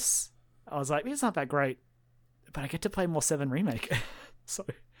side quests, I was like, these aren't that great, but I get to play more 7 Remake. So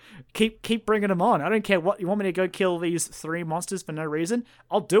keep bringing them on. I don't care what you want me to go kill these 3 monsters for no reason.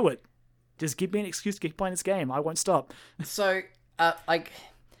 I'll do it. Just give me an excuse to keep playing this game. I won't stop. So,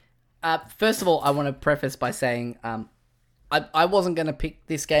 first of all, I want to preface by saying, I wasn't going to pick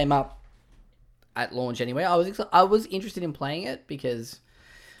this game up at launch anyway. I was interested in playing it because,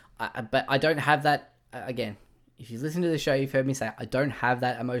 but I don't have that. Again, if you listen to the show, you've heard me say I don't have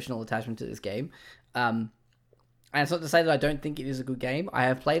that emotional attachment to this game. And it's not to say that I don't think it is a good game. I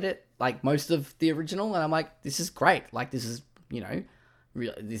have played it like most of the original, and I'm like, this is great. Like, this is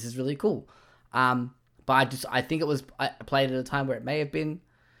this is really cool. But I think I played at a time where it may have been,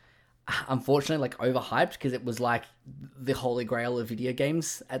 unfortunately, like overhyped because it was like the holy grail of video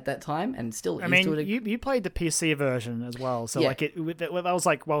games at that time, and still. I mean, you played the PC version as well, so yeah. That was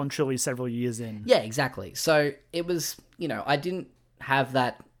like well and truly several years in. Yeah, exactly. So it was, I didn't have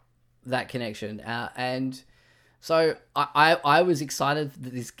that connection, and so I was excited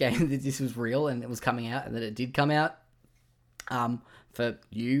that this was real and it was coming out, and that it did come out. For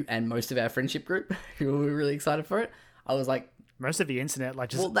you and most of our friendship group who were really excited for it, I was like, most of the internet, like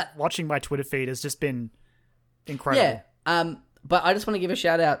just watching my Twitter feed has just been incredible. Yeah. But I just want to give a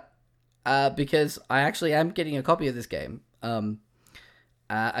shout out because I actually am getting a copy of this game.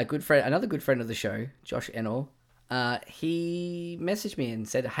 Another good friend of the show, Josh Enor, he messaged me and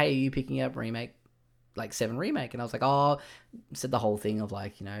said, "Hey, are you picking up remake, like 7 Remake?" And I was like, said the whole thing of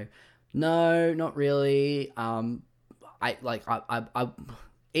like, no, not really. I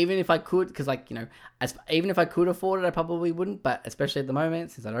even if I could, because even if I could afford it, I probably wouldn't. But especially at the moment,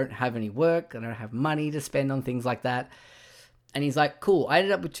 since I don't have any work, I don't have money to spend on things like that. And he's like, cool, I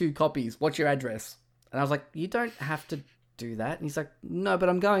ended up with 2 copies. What's your address? And I was like, you don't have to do that. And he's like, no, but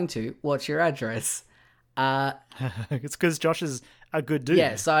I'm going to. What's your address? It's because Josh is a good dude.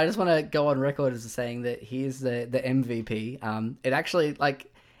 Yeah, so I just want to go on record as saying that he is the MVP. It actually,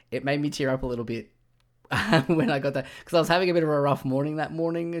 like, it made me tear up a little bit when I got that. Because I was having a bit of a rough morning that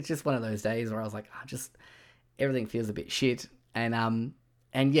morning. It's just one of those days where I was like, everything feels a bit shit. And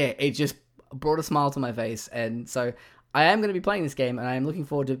yeah, it just brought a smile to my face. And so I am going to be playing this game, and I am looking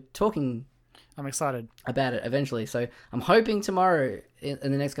forward to talking. I'm excited about it eventually. So I'm hoping tomorrow, in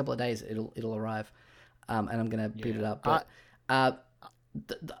the next couple of days, it'll arrive, and I'm going to boot it up. But I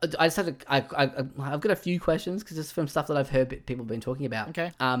just have to. I've got a few questions because it's from stuff that I've heard people have been talking about.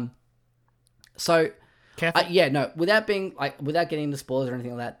 Okay. So. Careful. Without getting into spoilers or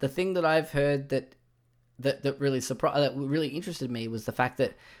anything like that, the thing that I've heard that really interested me was the fact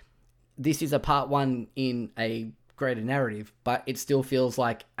that this is a part 1 in a greater narrative, but it still feels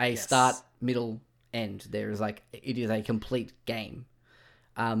like a start, middle, end. There is it is a complete game.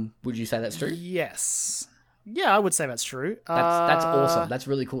 Would you say that's true? Yes. Yeah, I would say that's true. That's awesome. That's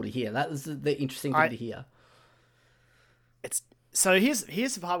really cool to hear. That is the interesting thing to hear. So here's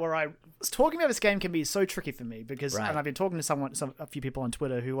the part where I was talking about. This game can be so tricky for me because, and I've been talking to a few people on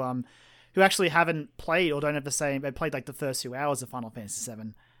Twitter who actually haven't played or don't have the same. They played like the first 2 hours of Final Fantasy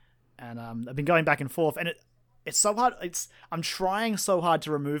VII, and I've been going back and forth, and it's so hard. I'm trying so hard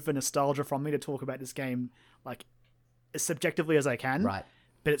to remove the nostalgia from me to talk about this game like as subjectively as I can. Right,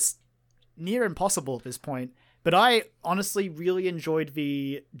 but it's near impossible at this point. But I honestly really enjoyed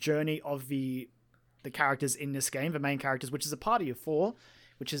the journey of the characters in this game, the main characters, which is a party of 4,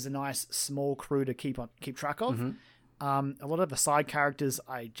 which is a nice small crew to keep track of. Mm-hmm. A lot of the side characters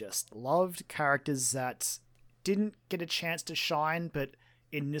I just loved, characters that didn't get a chance to shine, but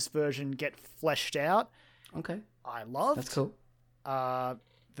in this version get fleshed out. Okay. I loved. That's cool. The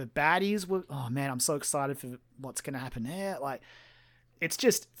baddies were, oh man, I'm so excited for what's going to happen there. Like, it's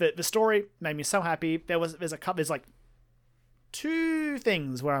just, the story made me so happy. There's like 2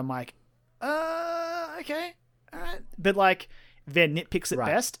 things where I'm like, okay, all right. But like, they're nitpicks at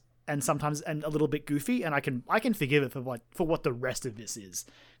best, and sometimes a little bit goofy, and I can forgive it for what the rest of this is.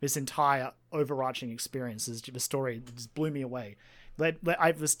 This entire overarching experience, the story just blew me away.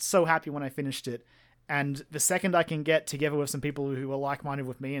 I was so happy when I finished it, and the second I can get together with some people who are like-minded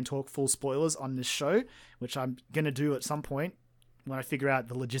with me and talk full spoilers on this show, which I'm gonna do at some point when I figure out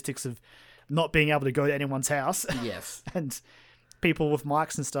the logistics of not being able to go to anyone's house. Yes. And people with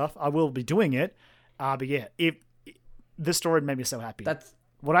mics and stuff, I will be doing it. But yeah, this story made me so happy. That's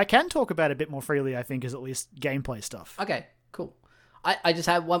what I can talk about a bit more freely, I think, is at least gameplay stuff. Okay, cool. I just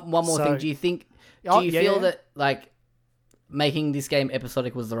have one more thing. Do you feel that like making this game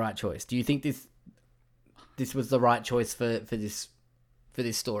episodic was the right choice? Do you think this was the right choice for this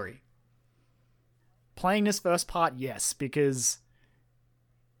story? Playing this first part, yes, because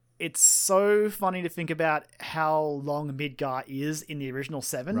it's so funny to think about how long Midgar is in the original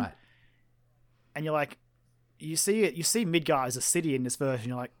 7. Right. And you're like, you see Midgar as a city in this version.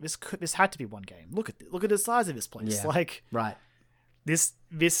 You're like, this had to be one game. Look at the size of this place. Yeah. Like, right. This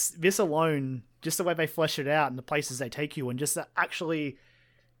alone, just the way they flesh it out and the places they take you, and just actually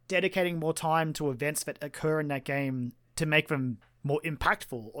dedicating more time to events that occur in that game to make them more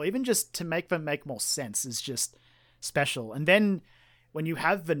impactful, or even just to make them make more sense, is just special. And then when you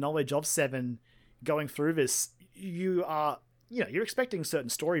have the knowledge of 7 going through this, you're expecting certain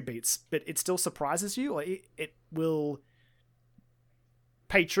story beats, but it still surprises you, or it will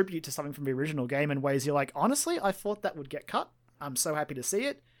pay tribute to something from the original game in ways you're like, honestly, I thought that would get cut. I'm so happy to see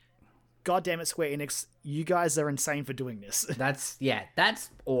it. God damn it, Square Enix, you guys are insane for doing this. That's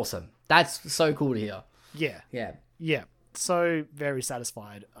awesome. That's so cool to hear. Yeah. So very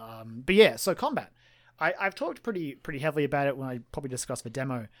satisfied. But yeah, so combat. I've talked pretty heavily about it when I probably discussed the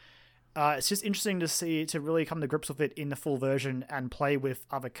demo. It's just interesting to really come to grips with it in the full version and play with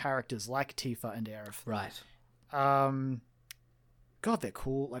other characters like Tifa and Aerith. Right. God, they're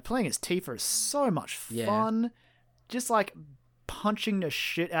cool. Like, playing as Tifa is so much fun. Just like punching the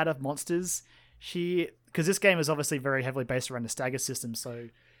shit out of monsters. Because this game is obviously very heavily based around the stagger system, so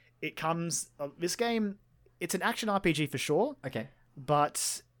it comes... this game, it's an action RPG for sure. Okay.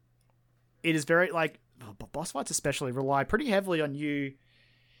 But it is very, like... boss fights especially rely pretty heavily on you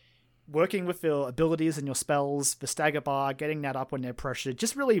working with your abilities and your spells, the stagger bar, getting that up when they're pressured,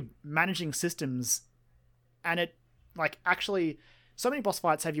 just really managing systems. And it, like, actually... So many boss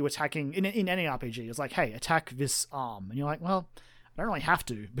fights have you attacking in any RPG. It's like, hey, attack this arm. And you're like, well, I don't really have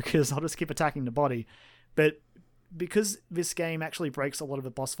to, because I'll just keep attacking the body. But because this game actually breaks a lot of the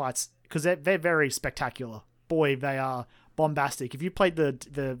boss fights, because they're very spectacular. Boy, they are bombastic. If you played the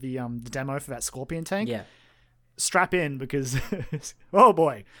demo for that Scorpion tank, Yeah. strap in because oh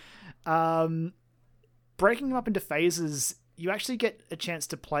boy. Breaking them up into phases, you actually get a chance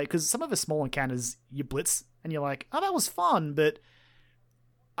to play, because some of the small encounters you blitz and you're like, oh, that was fun, but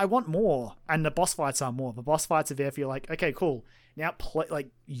I want more. And the boss fights are more. The boss fights are there for you, like, okay, cool. Now play,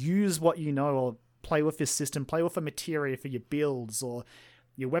 like, use what you know, or play with this system, play with the materia for your builds or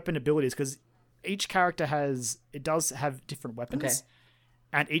your weapon abilities, because each character does have different weapons. Okay.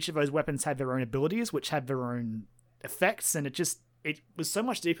 And each of those weapons have their own abilities, which have their own effects, and it was so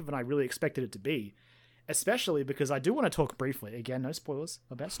much deeper than I really expected it to be. Especially because I do want to talk briefly, again, no spoilers,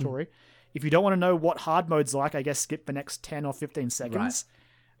 about story. If you don't want to know what hard mode's like, I guess skip the next 10 or 15 seconds.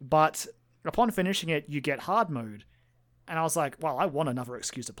 Right. But upon finishing it, you get hard mode. And I was like, well, I want another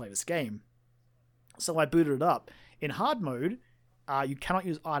excuse to play this game. So I booted it up. In hard mode, you cannot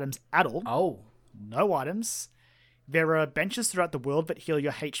use items at all. Oh. No items. There are benches throughout the world that heal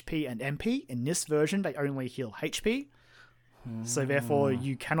your HP and MP. In this version, they only heal HP. So therefore,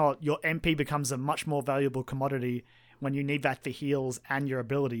 your MP becomes a much more valuable commodity when you need that for heals and your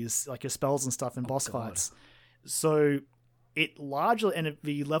abilities, like your spells and stuff in boss fights. So it largely, and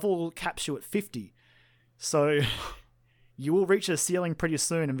the level caps you at 50. So you will reach a ceiling pretty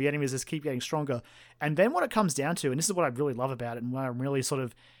soon, and the enemies just keep getting stronger. And then what it comes down to, and this is what I really love about it, and when I'm really sort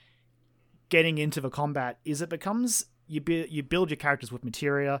of getting into the combat, is it becomes... You build your characters with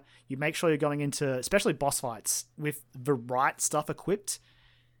materia. You make sure you're going into, especially boss fights, with the right stuff equipped,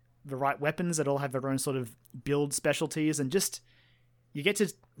 the right weapons that all have their own sort of build specialties, and just you get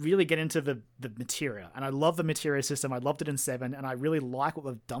to really get into the materia. And I love the materia system. I loved it in 7, and I really like what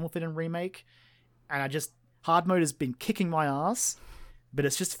they've done with it in Remake. And hard mode has been kicking my ass, but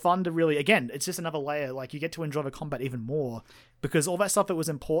it's just fun to really, again, it's just another layer. Like, you get to enjoy the combat even more, because all that stuff that was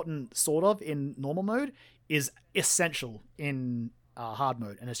important, sort of, in normal mode is essential in hard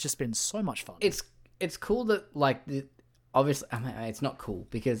mode, and it's just been so much fun. It's cool that, like, obviously, I mean, it's not cool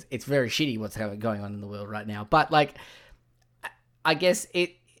because it's very shitty what's going on in the world right now. But, like, I guess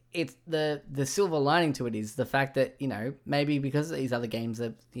it's the silver lining to it is the fact that, you know, maybe because these other games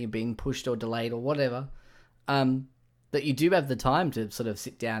are being pushed or delayed or whatever, that you do have the time to sort of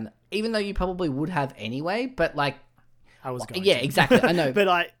sit down, even though you probably would have anyway. But, like, I was going yeah, to. exactly. I know,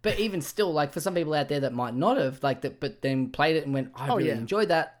 but even still, like, for some people out there that might not have, like, that, but then played it and went, I really enjoyed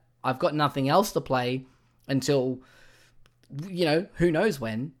that. I've got nothing else to play until, you know, who knows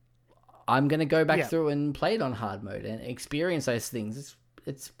when. I'm gonna go back through and play it on hard mode and experience those things.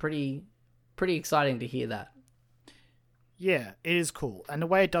 It's pretty exciting to hear that. Yeah, it is cool, and the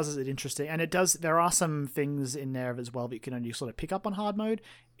way it does is interesting, and it does. There are some things in there as well that you can only sort of pick up on hard mode.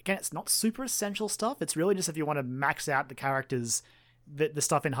 Again, it's not super essential stuff. It's really just if you want to max out the characters, the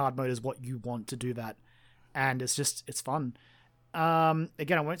stuff in hard mode is what you want to do that. And it's fun.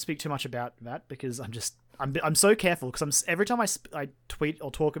 Again, I won't speak too much about that because I'm so careful because every time I tweet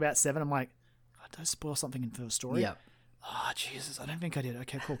or talk about 7, I'm like, God, did I spoil something in the story? Yeah. Oh, Jesus, I don't think I did.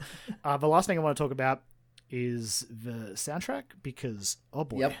 Okay, cool. The last thing I want to talk about is the soundtrack because, oh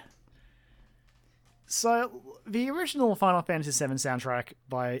boy. Yep. So, the original Final Fantasy VII soundtrack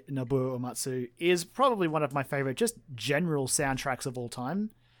by Nobuo Uematsu is probably one of my favorite, just general soundtracks of all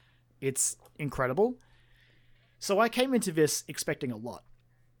time. It's incredible. So I came into this expecting a lot.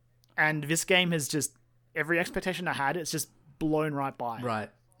 And this game has just, every expectation I had, it's just blown right by. Right.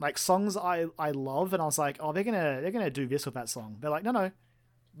 Like, songs I love, and I was like, oh, they're gonna do this with that song. They're like, no.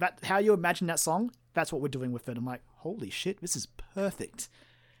 That how you imagine that song, that's what we're doing with it. I'm like, holy shit, this is perfect.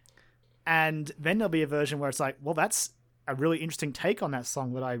 And then there'll be a version where it's like, well, that's a really interesting take on that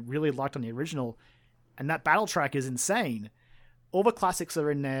song that I really liked on the original. And that battle track is insane. All the classics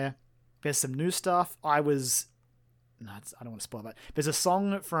are in there. There's some new stuff. I don't want to spoil that. There's a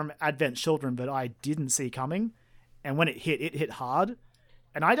song from Advent Children that I didn't see coming. And when it hit hard.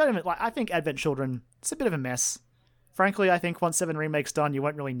 And I think Advent Children, it's a bit of a mess. Frankly, I think once 7 Remake's done, you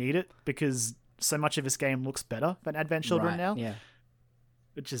won't really need it because so much of this game looks better than Advent Children now. Yeah.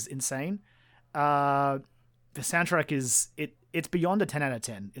 Which is insane. The soundtrack is it's beyond a 10 out of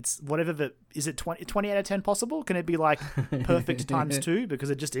 10. It's whatever is it 20 out of 10 possible? Can it be like perfect times 2? Because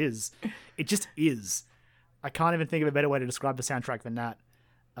it just is. It just is. I can't even think of a better way to describe the soundtrack than that.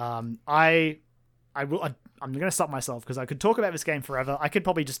 I'm going to stop myself because I could talk about this game forever. I could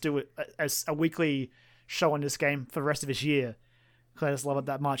probably just do it as a weekly show on this game for the rest of this year because I just love it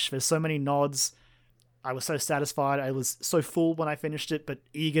that much. There's so many nods. I was so satisfied. I was so full when I finished it, but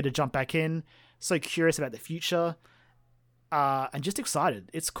eager to jump back in. So curious about the future. And just excited.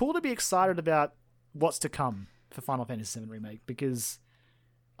 It's cool to be excited about what's to come for Final Fantasy VII Remake because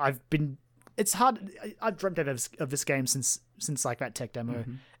it's hard. I've dreamt of this game since like that tech demo,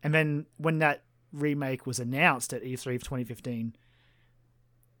 and then when that remake was announced at E3 of 2015,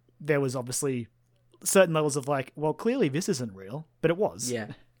 there was obviously certain levels of like, well, clearly this isn't real, but it was. Yeah.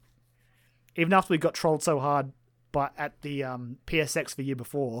 Even after we got trolled so hard, but at the PSX the year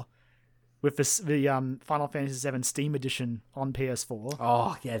before, with the Final Fantasy VII Steam Edition on PS4.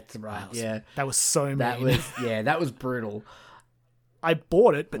 Oh, yeah, that's right. That was so mean. That was brutal. I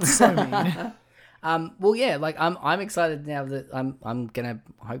bought it, but so mean. Well, yeah, like I'm excited now that I'm gonna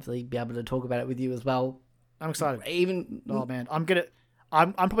hopefully be able to talk about it with you as well. I'm excited. Oh man, I'm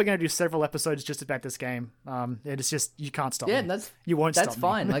probably gonna do several episodes just about this game. It's just you can't stop. Yeah, me. You won't. That's stop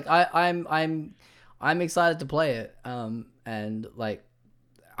fine. Me. Like I'm excited to play it. And like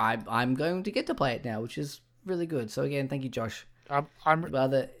I'm going to get to play it now, which is really good. So again, thank you, Josh.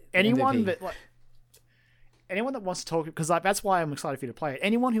 Anyone that wants to talk, because like that's why I'm excited for you to play it.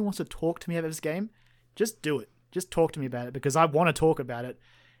 Anyone who wants to talk to me about this game, just do it. Just talk to me about it, because I want to talk about it,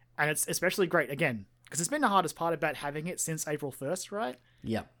 and it's especially great again because it's been the hardest part about having it since April 1st, right?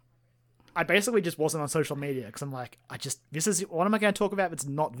 Yeah. I basically just wasn't on social media because I'm like, this is what am I going to talk about if it's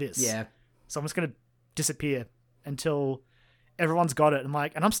not this? Yeah. So I'm just going to disappear until everyone's got it.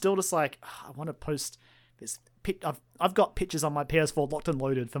 And I'm still just like, I want to post this. I've got pictures on my PS4 locked and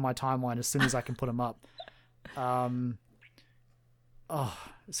loaded for my timeline as soon as I can put them up.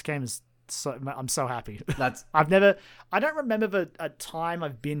 This game is I'm so happy. I don't remember a time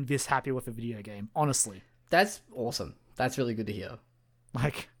I've been this happy with a video game, honestly. That's awesome. That's really good to hear.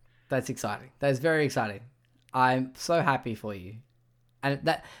 Like, that's exciting. That is very exciting. I'm so happy for you. And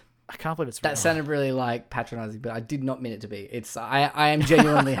I can't believe it's real. That sounded really like patronizing, but I did not mean it to be. I am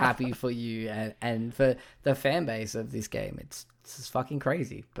genuinely happy for you and for the fan base of this game. It's just fucking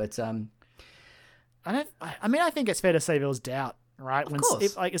crazy. But I think it's fair to say there was doubt, right? Of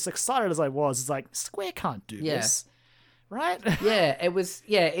course. As excited as I was, it's like Square can't do this, right? Yeah, it was.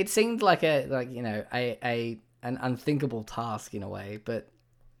 Yeah, it seemed like an unthinkable task in a way, but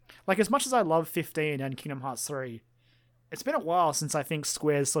like as much as I love 15 and Kingdom Hearts 3, it's been a while since I think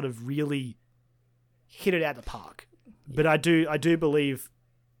Square's sort of really hit it out of the park. Yeah. But I do believe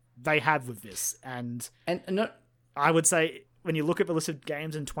they have with this, and I would say when you look at the list of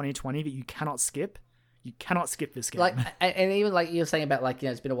games in 2020 that you cannot skip this game. Like, and even like you're saying about like,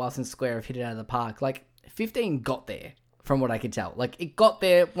 it's been a while since Square have hit it out of the park. Like 15 got there, from what I could tell. Like it got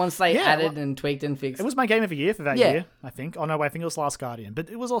there once they added and tweaked and fixed. It was my game of the year for that year, I think. Oh no, I think it was Last Guardian, but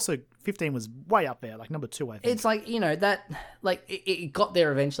it was also 15 was way up there, like number 2, I think. It's like that, like it got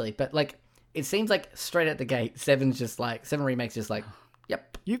there eventually, but like it seems like straight out the gate, 7 Remake's just like,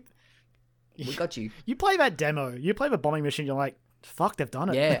 yep, we got you. You play that demo, you play the bombing machine, you're like, fuck, they've done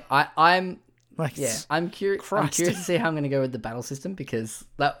it. Yeah, I'm like, I'm curious to see how I'm going to go with the battle system, because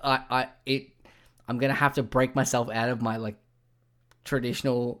I'm going to have to break myself out of my like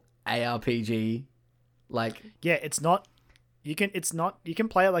traditional ARPG. Like, yeah, you can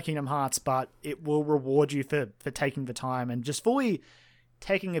play it like Kingdom Hearts, but it will reward you for taking the time and just fully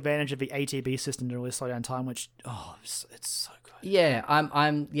taking advantage of the ATB system to really slow down time, which it's so good. Yeah,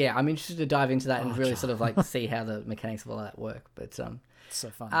 I'm interested to dive into that and really sort of like see how the mechanics of all that work. But it's so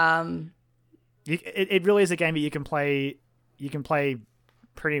fun. It really is a game that you can play. You can play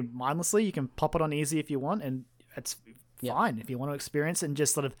pretty mindlessly. You can pop it on easy if you want, and it's fine. If you want to experience it and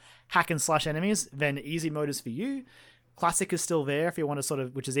just sort of hack and slash enemies, then easy mode is for you. Classic is still there if you want to sort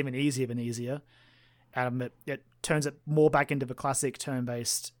of, which is even easier than easier. It turns it more back into the classic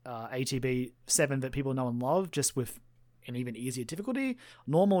turn-based ATB 7 that people know and love, just with an even easier difficulty.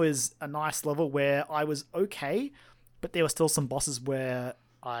 Normal is a nice level where I was okay, but there were still some bosses where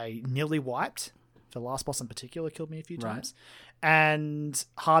I nearly wiped. The last boss in particular killed me a few times. And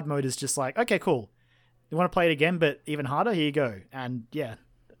hard mode is just like, okay, cool. You want to play it again, but even harder? Here you go. And yeah,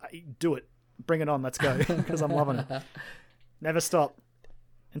 do it. Bring it on. Let's go. Because I'm loving it. Never stop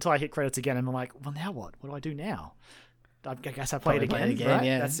until I hit credits again. And I'm like, well, now what? What do I do now? I guess I play it again. Right?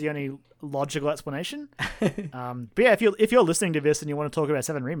 Yeah. That's the only logical explanation. But yeah, if you're listening to this and you want to talk about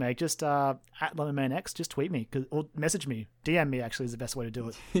 7 Remake, just at LemonManX, just tweet me or message me. DM me actually is the best way to do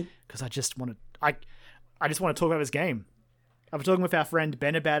it, because I just want to talk about this game. I've been talking with our friend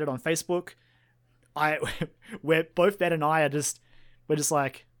Ben about it on Facebook. Where both Ben and I we're just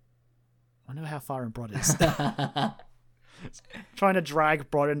like, I wonder how far in Brod is. Trying to drag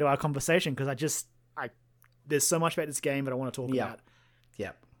Brod into our conversation, because there's so much about this game that I want to talk about.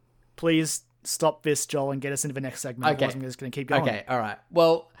 Yeah. Please stop this, Joel, and get us into the next segment. Okay. Otherwise I'm just going to keep going. Okay, all right.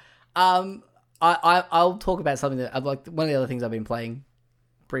 Well, I'll talk about something that I've like. One of the other things I've been playing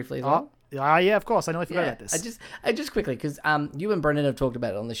briefly as well. Yeah, of course. I nearly forgot about this. I just quickly, because you and Brendan have talked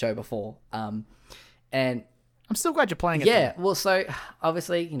about it on the show before. And I'm still glad you're playing it. Yeah, well, so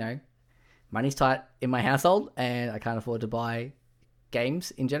obviously, money's tight in my household, and I can't afford to buy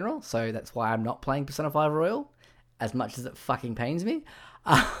games in general. So that's why I'm not playing Persona 5 Royal, as much as it fucking pains me.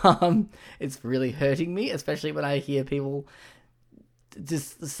 It's really hurting me, especially when I hear people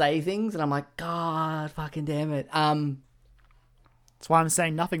just say things, and I'm like, God, fucking damn it. That's why I'm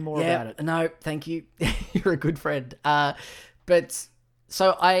saying nothing more about it. No, thank you. You're a good friend. But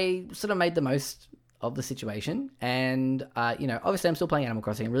so I sort of made the most of the situation, and obviously I'm still playing Animal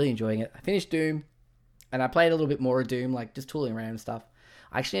Crossing. I'm really enjoying it. I finished Doom, and I played a little bit more of Doom, like just tooling around and stuff.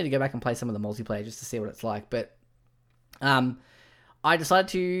 I actually need to go back and play some of the multiplayer just to see what it's like. But I decided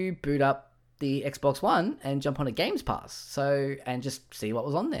to boot up the Xbox One and jump on a Games Pass, and just see what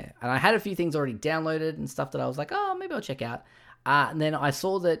was on there. And I had a few things already downloaded and stuff that I was like, oh, maybe I'll check out. And then I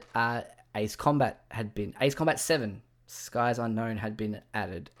saw that Ace Combat 7, Skies Unknown had been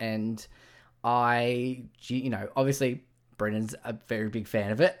added, and I, obviously Brendan's a very big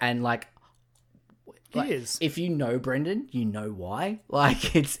fan of it, and he is. If you know Brendan, you know why.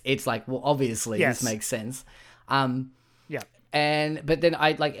 Like it's like, well, obviously this makes sense. Yeah. But then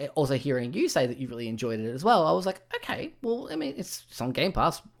I also hearing you say that you really enjoyed it as well. I was like, okay, well, I mean, it's on Game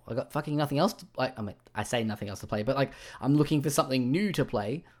Pass. I got fucking nothing else to like. I mean, I say nothing else to play, but I'm looking for something new to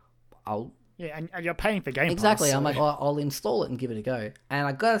play. And you're paying for Game Pass. Exactly. So. I'm like, I'll install it and give it a go. And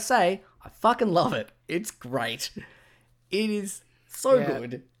I gotta say, I fucking love it. It's great. It is so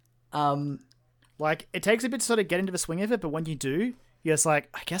good. It takes a bit to sort of get into the swing of it, but when you do, you're just like,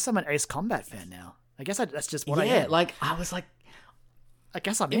 I guess I'm an Ace Combat fan now. I guess that's just what I am. Yeah, I was like, I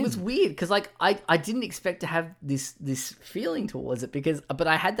guess I'm in. It was weird because I didn't expect to have this feeling towards it but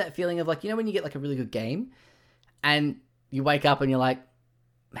I had that feeling of when you get a really good game and you wake up and you're like,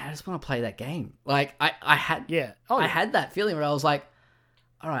 man, I just want to play that game. I had that feeling where I was like,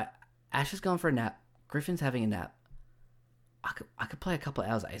 all right, Ash has gone for a nap, Griffin's having a nap. I could play a couple of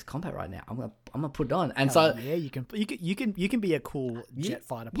hours of Ace Combat right now. I'm gonna put it on, and you can be a cool jet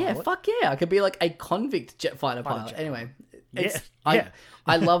fighter pilot. Yeah, fuck yeah, I could be a convict jet fighter pilot. Anyway,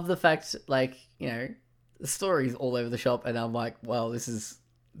 I love the fact the story's all over the shop, and I'm like, well, this is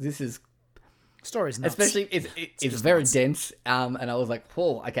story's nuts. Especially it's very dense. And I was like,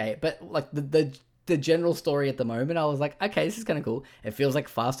 whoa, okay, but the general story at the moment, I was like, okay, this is kind of cool. It feels like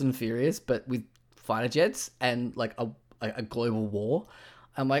Fast and Furious, but with fighter jets and a global war.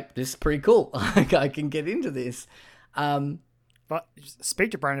 I'm like, this is pretty cool. I can get into this. But speak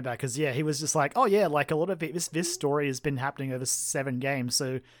to Brandon about, because he was just like, oh yeah, a lot of this story has been happening over 7 games.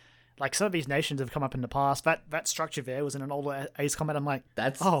 So some of these nations have come up in the past. That structure there was in an older Ace Combat. I'm like,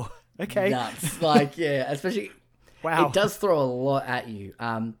 that's okay, nuts. Especially wow, it does throw a lot at you.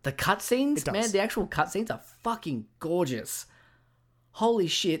 The cutscenes, man, the actual cutscenes are fucking gorgeous. Holy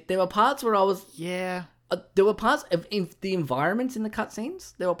shit! There were parts where I was there were parts in the environments in the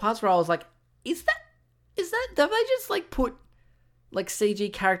cutscenes. There were parts where I was like, "Is that? Have they just put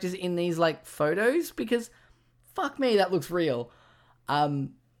CG characters in these photos? Because fuck me, that looks real."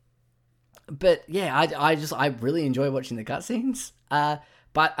 But yeah, I really enjoy watching the cutscenes.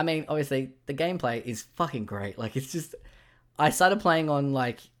 But I mean, obviously, the gameplay is fucking great. It's just, I started playing on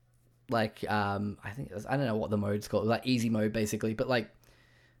I think I don't know what the mode's called, easy mode basically, but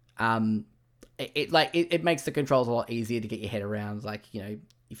it makes the controls a lot easier to get your head around.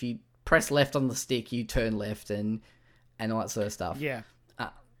 If you press left on the stick, you turn left and all that sort of stuff. Yeah.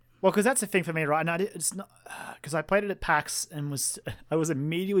 Well, because that's the thing for me, right? And it's not because I played it at PAX and I was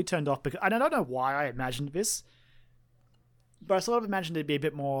immediately turned off because I don't know why I imagined this, but I sort of imagined it'd be a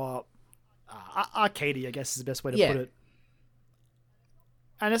bit more arcadey, I guess is the best way to put it.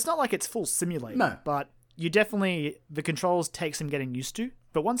 And it's not like it's full simulator, no, but you definitely, the controls take some getting used to.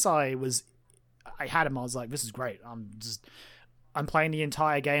 But once I had them, I was like, this is great. I'm playing the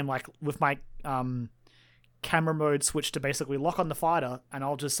entire game with my camera mode switched to basically lock on the fighter, and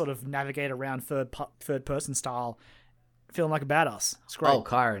I'll just sort of navigate around third person style, feeling like a badass. It's great. Oh,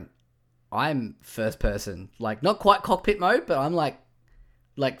 Kyron, I'm first person, not quite cockpit mode, but I'm like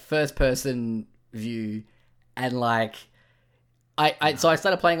first person view, and so I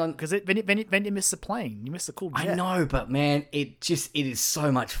started playing on because then you miss the plane, you miss the cool jet. I know, but man, it is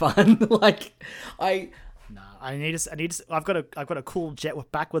so much fun. I've got a cool jet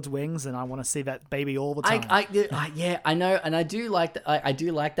with backwards wings, and I want to see that baby all the time. I know, and I do like that. I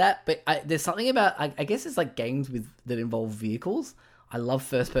do like that, but there's something about I guess it's games that involve vehicles. I love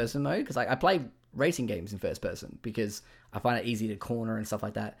first person mode because I play racing games in first person because I find it easy to corner and stuff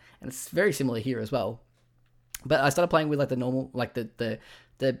like that, and it's very similar here as well. But I started playing with the normal, the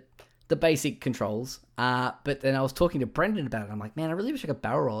the basic controls. But then I was talking to Brendan about it. I'm like, man, I really wish I could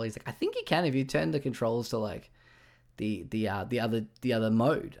barrel roll. He's like, I think you can if you turn the controls to like the other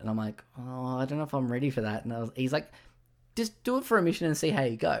mode. And I'm like, oh, I don't know if I'm ready for that. And he's like, just do it for a mission and see how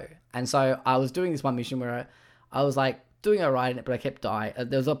you go. And so I was doing this one mission where I was like doing alright in it, but I kept dying.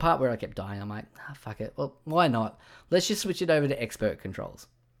 There was a part where I kept dying. I'm like, fuck it. Well, why not? Let's just switch it over to expert controls.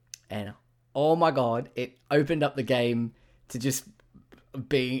 And oh my god, it opened up the game to just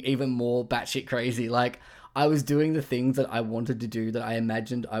being even more batshit crazy. Like, I was doing the things that I wanted to do that I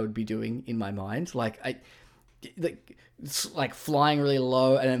imagined I would be doing in my mind. Like flying really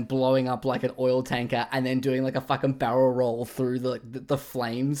low and then blowing up like an oil tanker and then doing like a fucking barrel roll through the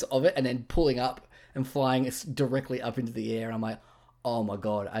flames of it and then pulling up and flying directly up into the air. And I'm like, oh my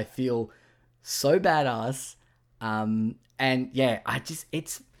god, I feel so badass. And yeah,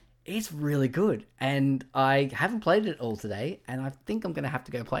 it's really good. And I haven't played it all today, and I think I'm going to have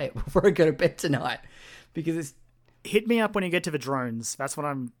to go play it before I go to bed tonight because it's... Hit me up when you get to the drones. That's what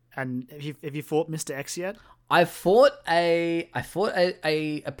I'm... And have you fought Mr. X yet? I fought a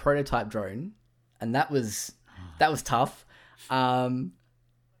prototype drone, and that was tough. Let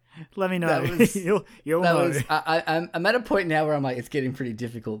me know. You'll know. I'm at a point now where I'm like, it's getting pretty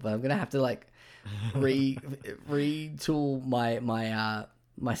difficult, but I'm gonna have to like retool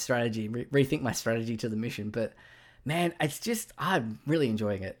my strategy, rethink my strategy to the mission. But man, I'm really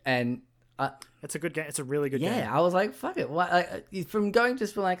enjoying it, and it's a good game. It's a really good game. Yeah, I was like, fuck it. From going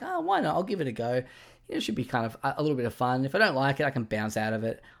just from like, oh, why not? I'll give it a go. It should be kind of a little bit of fun. If I don't like it, I can bounce out of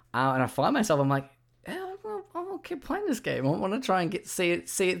it. And I find myself, I'm like, yeah, I'll keep playing this game. I want to try and see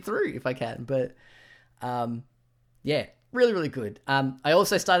it through if I can. But yeah, really, really good. I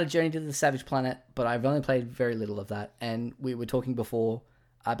also started Journey to the Savage Planet, but I've only played very little of that. And we were talking before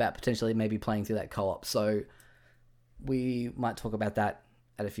about potentially maybe playing through that co-op. So we might talk about that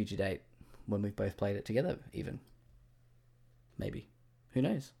at a future date when we've both played it together, even. Maybe. Who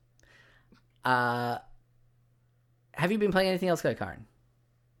knows? Have you been playing anything else, Karen?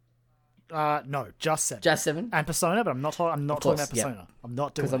 No, just 7. Just 7? And Persona, but I'm not talking about Persona. Yep. I'm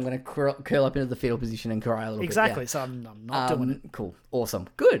not doing it. Because I'm going to curl up into the fetal position and cry a little exactly, bit. So I'm not doing it. Cool. Awesome.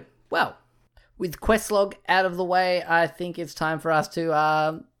 Good. Well, with Questlog out of the way, I think it's time for us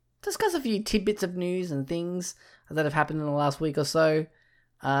to discuss a few tidbits of news and things that have happened in the last week or so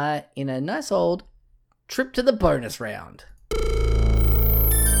in a nice old trip to the bonus round.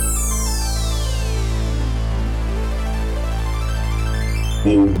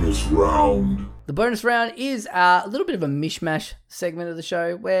 Bonus round. The bonus round is a little bit of a mishmash segment of the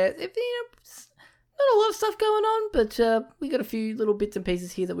show where, not a lot of stuff going on, but we got a few little bits and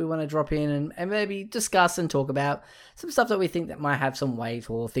pieces here that we want to drop in and maybe discuss and talk about some stuff that we think that might have some weight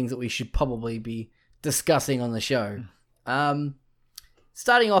or things that we should probably be discussing on the show.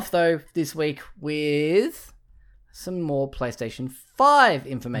 Starting off, though, this week with some more PlayStation 5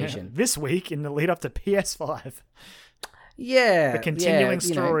 information. Yeah, this week in the lead up to PS5. Yeah. The continuing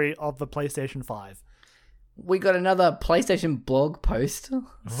story of the PlayStation 5. We got another PlayStation blog post.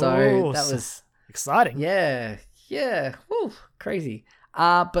 So that was exciting. Yeah. Woo, crazy.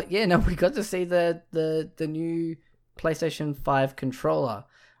 But yeah, no, we got to see the new PlayStation 5 controller.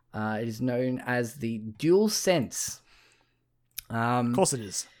 It is known as the DualSense. Of course it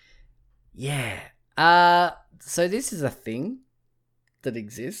is. Yeah. So this is a thing that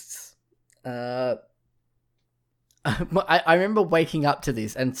exists. I remember waking up to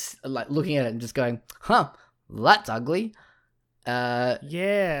this and like looking at it and just going, "Huh, that's ugly."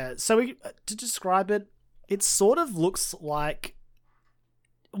 Yeah. So to describe it, it sort of looks like.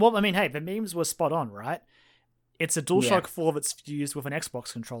 Well, I mean, hey, the memes were spot on, right? It's a DualShock 4 that's fused with an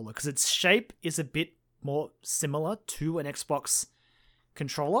Xbox controller because its shape is a bit more similar to an Xbox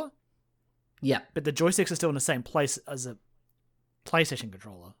controller. Yeah. But the joysticks are still in the same place as a PlayStation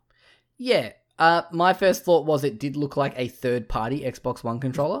controller. Yeah. My first thought was it did look like a third-party Xbox One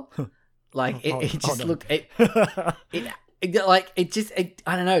controller. Like, it just looked... I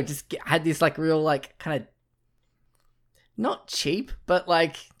don't know, just had this, like, real, like, kind of... Not cheap, but,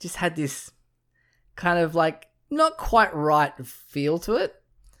 like, just had this kind of, like, not quite right feel to it.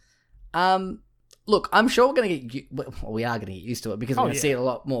 Look, I'm sure we're going to we are going to get used to it because we're going to see it a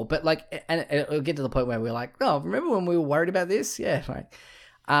lot more. But, like, and it'll get to the point where we're like, oh, remember when we were worried about this? Yeah, right.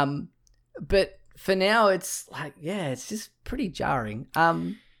 But for now, it's like, yeah, it's just pretty jarring.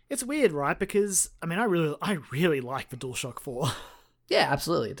 It's weird, right? Because, I mean, I really like the DualShock 4. Yeah,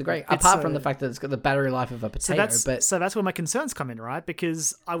 absolutely. It's great. Apart from the fact that it's got the battery life of a potato. So that's where my concerns come in, right?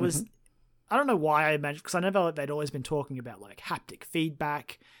 Because I was... I don't know why I imagined... Because I know they'd always been talking about, like, haptic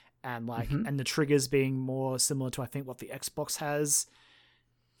feedback and, like, and the triggers being more similar to, I think, what the Xbox has.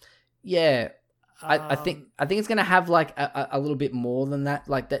 Yeah. I think it's gonna have like a little bit more than that.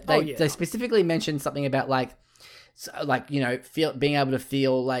 Like that they specifically mentioned something about like being able to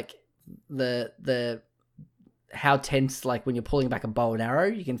feel like the how tense, like when you're pulling back a bow and arrow,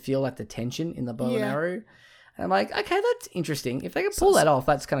 you can feel like the tension in the bow and arrow. And I'm like, okay, that's interesting. If they can pull that off,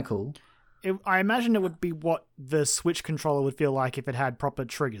 that's kind of cool. I imagine it would be what the Switch controller would feel like if it had proper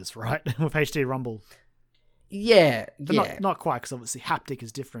triggers, right? With HD Rumble. Yeah, but not quite, because obviously haptic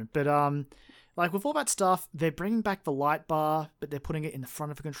is different. But like with all that stuff, they're bringing back the light bar, but they're putting it in the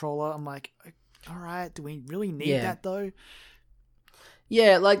front of a controller. I'm like, all right, do we really need that though?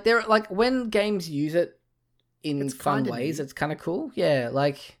 Yeah, like they're like when games use it in fun ways, it's kind of cool. Yeah,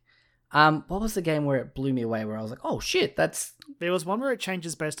 like what was the game where it blew me away? Where I was like, oh shit, that's. There was one where it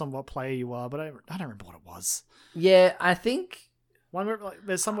changes based on what player you are, but I don't remember what it was. Yeah, I think. One where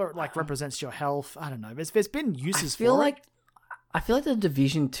there's some where it like represents your health. I don't know. There's been uses for it. I feel like the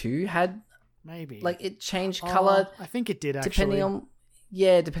Division 2 had maybe like it changed color. I think it did actually.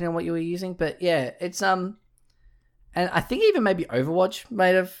 Depending on what you were using, but yeah, it's and I think even maybe Overwatch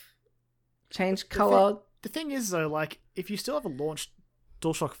might have changed color. The thing is though, like if you still have a launched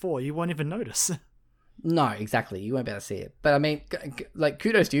DualShock 4, you won't even notice. No, exactly. You won't be able to see it. But I mean, like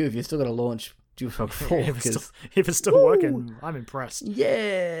kudos to you if you're still got to launch DualShock 4. If it's still working, I'm impressed.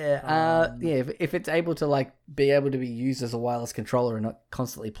 Yeah. If it's able to like be able to be used as a wireless controller and not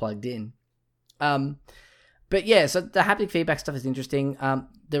constantly plugged in. But yeah, so the haptic feedback stuff is interesting.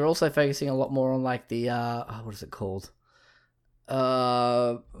 They're also focusing a lot more on like the what is it called?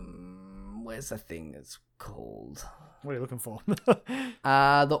 Where's the thing it's called? What are you looking for?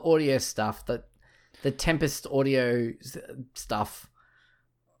 The audio stuff, the Tempest audio stuff.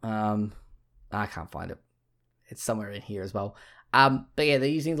 I can't find it. It's somewhere in here as well. But yeah, they're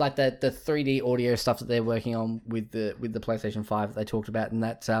using like the 3D audio stuff that they're working on with the PlayStation 5 that they talked about in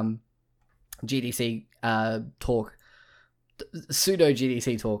that GDC talk, pseudo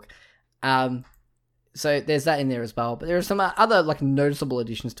GDC talk. So there's that in there as well. But there are some other like noticeable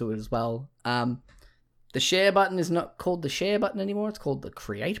additions to it as well. The share button is not called the share button anymore. It's called the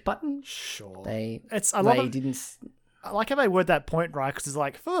create button. Sure. I like how they word that point right, because it's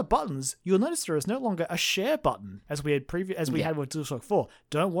like for the buttons, you'll notice there is no longer a share button as we had had with DualShock 4.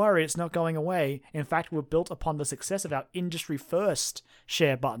 Don't worry, it's not going away. In fact, we're built upon the success of our industry first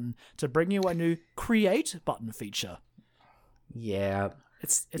share button to bring you a new create button feature. Yeah,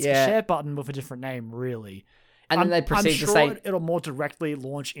 it's a share button with a different name, really. And then they proceed to say it'll more directly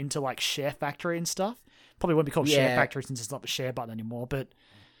launch into like Share Factory and stuff. Probably won't be called Share Factory since it's not the share button anymore, but.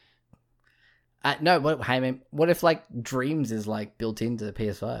 No, hey man, what if like Dreams is like built into the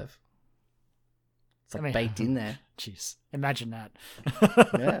PS5? It's like baked in there. Jeez, imagine that.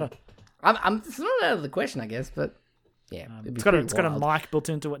 Yeah, it's not out of the question, I guess, but yeah, it's got a mic built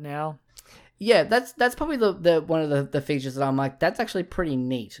into it now. Yeah, that's probably the one of the features that I'm like, that's actually pretty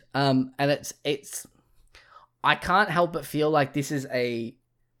neat. And it's I can't help but feel like this is a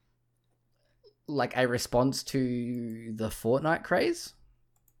response to the Fortnite craze.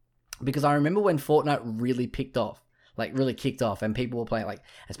 Because I remember when Fortnite really kicked off, and people were playing, like,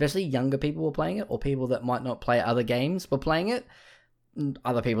 especially younger people were playing it, or people that might not play other games were playing it,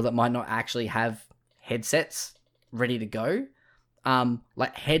 other people that might not actually have headsets ready to go.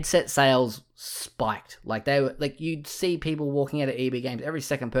 Like, headset sales spiked. Like, they were, like, you'd see people walking out of EB Games, every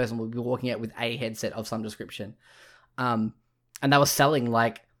second person would be walking out with a headset of some description. And they were selling,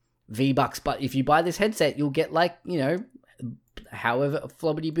 like, V-Bucks, but if you buy this headset, you'll get, like, you know, however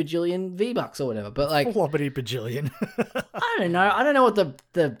flobbity bajillion V-Bucks or whatever, but like flobbity bajillion. I don't know what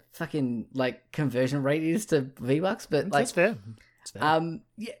the fucking like conversion rate is to V-Bucks, but like that's fair.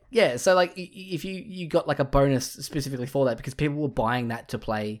 Yeah. So like if you got like a bonus specifically for that because people were buying that to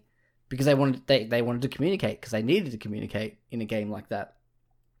play because they wanted to communicate because they needed to communicate in a game like that.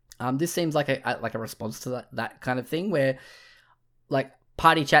 This seems like a response to that kind of thing where like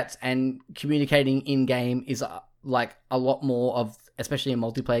party chats and communicating in game is like a lot more of, especially in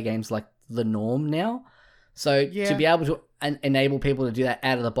multiplayer games, like the norm now. So to be able to enable people to do that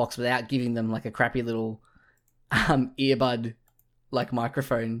out of the box without giving them like a crappy little earbud like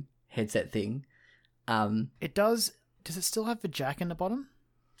microphone headset thing. It does. Does it still have the jack in the bottom?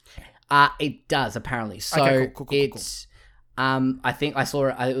 It does apparently. So okay, cool. It's I think I saw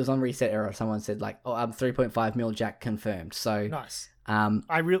it was on Reset Era. Someone said like 3.5mm jack confirmed. So nice.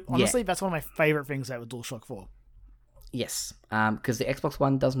 Honestly, that's one of my favorite things out with DualShock 4. Yes, because the Xbox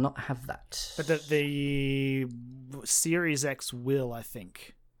One does not have that. But the Series X will, I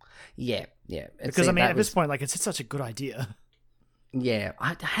think. Yeah. Because I mean, at this point, like, it's such a good idea. Yeah.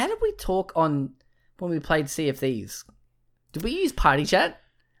 How did we talk on when we played Sea of Thieves? Did we use Party Chat?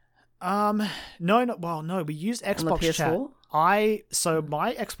 No. We used Xbox chat. My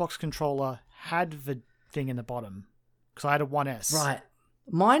Xbox controller had the thing in the bottom because I had a 1S. Right.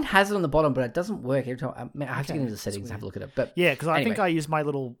 Mine has it on the bottom, but it doesn't work every time. I have to get into the settings and have a look at it. But yeah, because I think I use a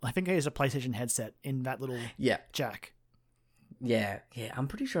PlayStation headset in that little jack. Yeah. I'm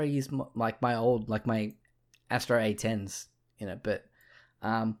pretty sure I use my old my Astro A10s in it, but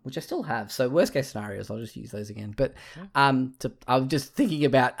which I still have. So worst case scenarios, I'll just use those again. But I'm just thinking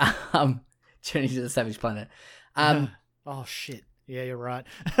about Journey to the Savage Planet. Oh shit. Yeah, you're right.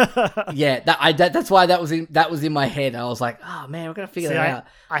 That's why that was in my head. I was like, oh man, we're gonna figure that out.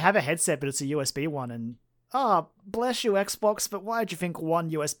 I have a headset, but it's a USB one, and bless you, Xbox. But why did you think one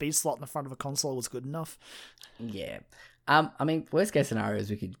USB slot in the front of a console was good enough? Yeah. I mean, worst case scenarios,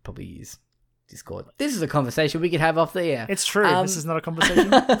 we could probably use Discord. This is a conversation we could have off the air. It's true. This is not a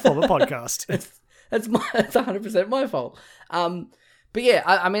conversation for the podcast. It's 100% my fault. But yeah,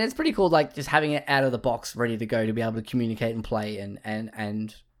 I mean, it's pretty cool, like, just having it out of the box, ready to go, to be able to communicate and play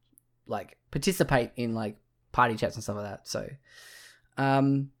and like, participate in, like, party chats and stuff like that. So,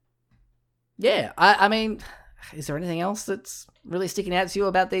 yeah, I mean, is there anything else that's really sticking out to you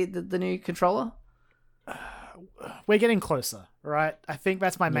about the new controller? We're getting closer, right? I think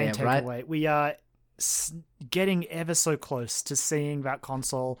that's my main takeaway. Right? We are getting ever so close to seeing that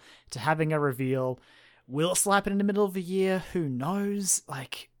console, to having a reveal. Will it slap it in the middle of the year? Who knows?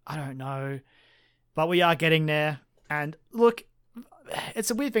 Like, I don't know. But we are getting there. And look,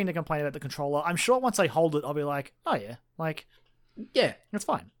 it's a weird thing to complain about the controller. I'm sure once I hold it, I'll be like, oh yeah. Like, yeah, it's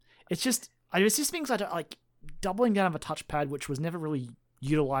fine. It's just things I don't like. Doubling down of a touchpad, which was never really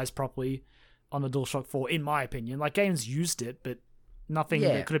utilized properly on the DualShock 4, in my opinion. Like, games used it, but nothing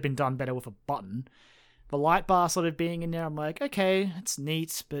that could have been done better with a button. The light bar sort of being in there, I'm like, okay, it's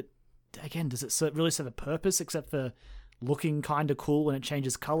neat, but again, does it really serve a purpose except for looking kind of cool when it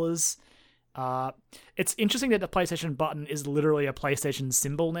changes colors? It's interesting that the PlayStation button is literally a PlayStation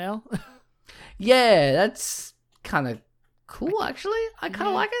symbol now. Yeah, that's kind of cool, actually. I kind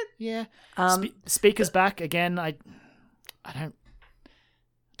of like it. Yeah. Speakers back again. I don't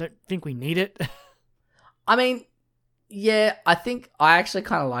think we need it. I mean, yeah, I think I actually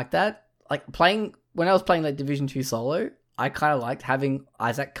kind of like that. Like, when I was playing like Division 2 solo, I kind of liked having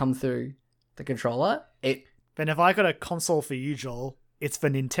Isaac come through the controller. Then if I got a console for you, Joel, it's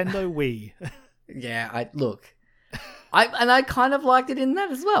for Nintendo Wii. Yeah, I kind of liked it in that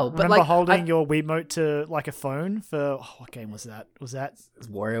as well. But remember holding your Wiimote to like a phone for what game was that? It was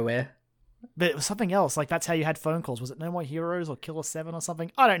WarioWare. But it was something else. Like, that's how you had phone calls. Was it No More Heroes or Killer 7 or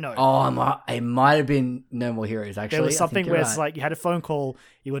something? I don't know. Oh, it might have been No More Heroes, actually. There was something where it's like you had a phone call,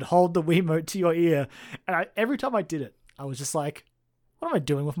 you would hold the Wiimote to your ear. And every time I did it, I was just like, what am I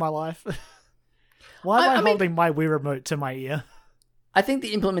doing with my life? Why am I holding my Wii remote to my ear? I think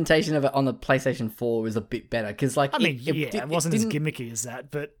the implementation of it on the PlayStation 4 was a bit better. Because, like, it wasn't as gimmicky as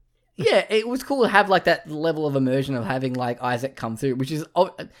that, but... Yeah, it was cool to have, like, that level of immersion of having, like, Isaac come through, which is...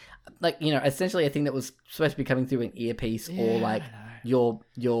 like, you know, essentially a thing that was supposed to be coming through an earpiece or like your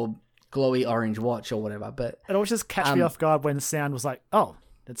glowy orange watch or whatever. But it always just catch me off guard when the sound was like, oh,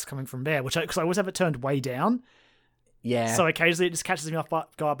 it's coming from there, because I always have it turned way down. Yeah. So occasionally it just catches me off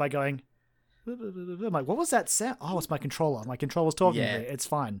guard by going, I'm like, what was that sound? Oh, it's my controller. My controller's talking to me. It's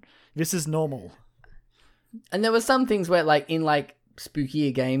fine. This is normal. And there were some things where, like, in like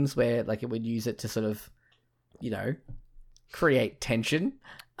spookier games where like it would use it to sort of, you know, create tension.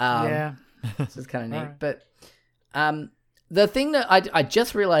 Yeah. This is kind of neat. Right. But the thing that I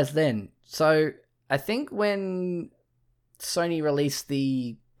just realized then, so I think when Sony released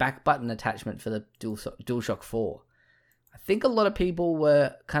the back button attachment for the DualShock 4, I think a lot of people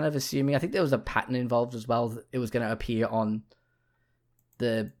were kind of assuming, I think there was a pattern involved as well, that it was going to appear on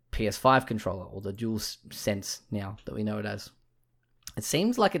the PS5 controller, or the DualSense now that we know it as. It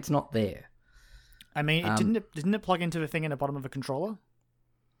seems like it's not there. I mean, didn't it plug into the thing in the bottom of a controller?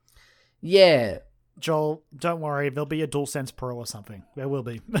 Yeah. Joel, don't worry. There'll be a DualSense Pro or something. There will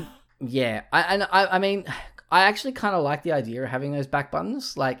be. Yeah. I mean, I actually kind of like the idea of having those back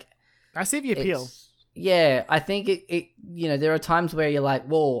buttons. Like, I see the appeal. Yeah. I think it, you know, there are times where you're like,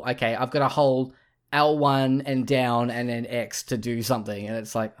 whoa, okay, I've got to hold L1 and down and then X to do something. And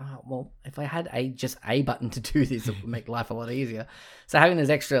it's like, oh, well, if I had just a button to do this, it would make life a lot easier. So having this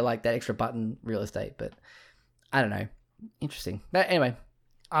extra, like that extra button real estate, but I don't know. Interesting. But anyway.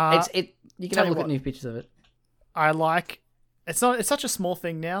 You can have a look at new pictures of it. I like it's such a small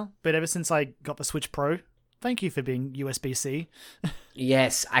thing now, but ever since I got the Switch Pro, thank you for being USB-C.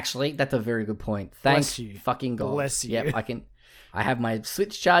 Yes, actually, that's a very good point. Thanks you, fucking God. Bless you. Yep, I have my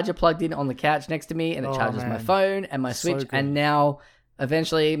Switch charger plugged in on the couch next to me, and it charges my phone and my Switch, and now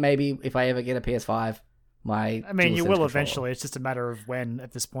Eventually, maybe if I ever get a PS5, you will controller. eventually. It's just a matter of when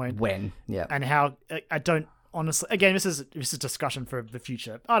at this point. When, yeah. And how, I don't, honestly, again, this is discussion for the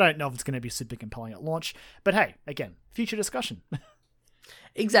future. I don't know if it's going to be super compelling at launch, but hey, again, future discussion.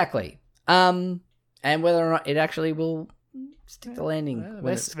 Exactly. And whether or not it actually will stick the landing.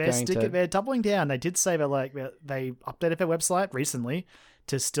 They're doubling down. They did say they updated their website recently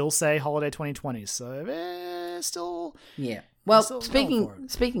to still say holiday 2020. So they're still... Yeah. Well,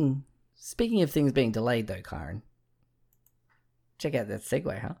 speaking of things being delayed, though, Kyron, check out that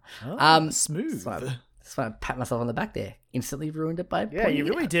segue, huh? Oh, smooth. Just want to pat myself on the back there. Instantly ruined it by yeah, you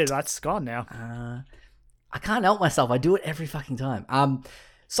really did. That's gone now. I can't help myself. I do it every fucking time.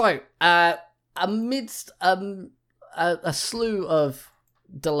 Amidst a slew of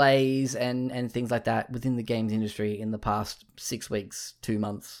delays and things like that within the games industry in the past 6 weeks, 2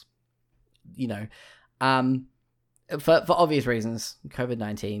 months, for obvious reasons,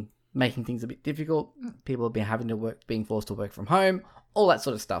 COVID-19 making things a bit difficult. People have been being forced to work from home, all that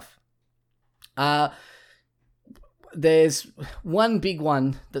sort of stuff. There's one big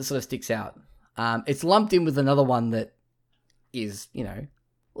one that sort of sticks out. It's lumped in with another one that is,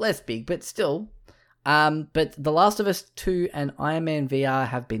 less big, but still. But The Last of Us 2 and Iron Man VR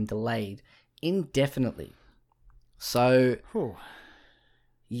have been delayed indefinitely. So,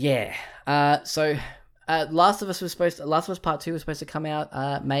 yeah. Last of Us Part 2 was supposed to come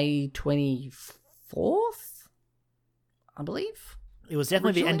out May 24th, I believe. It was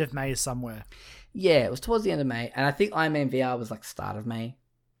definitely the end of May somewhere. Yeah, it was towards the end of May, and I think Iron Man VR was like start of May.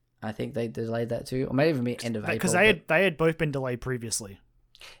 I think they delayed that too, or maybe even be end of April. Because they had both been delayed previously.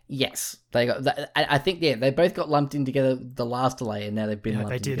 Yes, they got. I think they both got lumped in together the last delay, and now they've been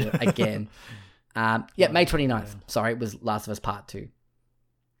lumped in together again. May 29th. Yeah. Sorry, it was Last of Us Part 2.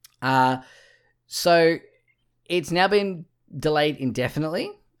 So it's now been delayed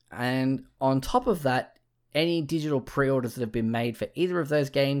indefinitely, and on top of that, any digital pre-orders that have been made for either of those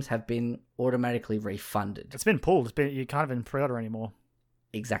games have been automatically refunded. It's been pulled. You can't even pre-order anymore.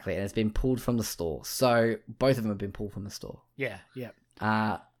 Exactly, and it's been pulled from the store. So both of them have been pulled from the store. Yeah.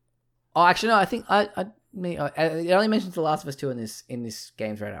 Actually, no. I think it only mentions The Last of Us 2 in this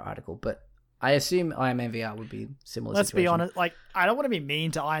Games Radar article, but I assume Iron Man VR would be similar. Let's be honest. I don't want to be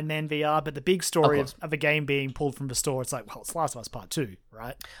mean to Iron Man VR, but the big story of a game being pulled from the store, it's it's Last of Us Part 2,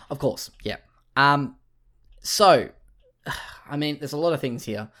 right? Of course, yeah. So, there's a lot of things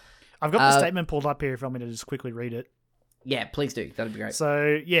here. I've got the statement pulled up here if you want me to just quickly read it. Yeah, please do. That'd be great.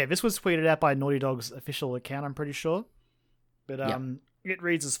 So, yeah, this was tweeted out by Naughty Dog's official account, I'm pretty sure. But It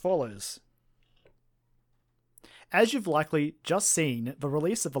reads as follows. As you've likely just seen, the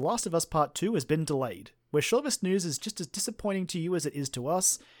release of The Last of Us Part 2 has been delayed. We're sure this news is just as disappointing to you as it is to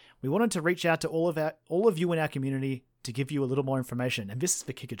us. We wanted to reach out to all of you in our community to give you a little more information. And this is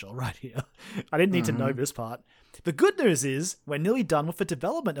the kicker, Joel, right here. I didn't need to know this part. The good news is we're nearly done with the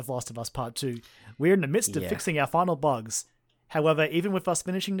development of Last of Us Part 2. We're in the midst of fixing our final bugs. However, even with us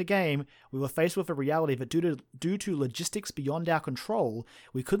finishing the game, we were faced with a reality that due to logistics beyond our control,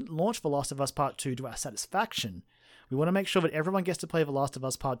 we couldn't launch The Last of Us Part 2 to our satisfaction. We want to make sure that everyone gets to play The Last of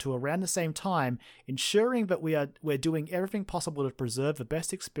Us Part 2 around the same time, ensuring that we're doing everything possible to preserve the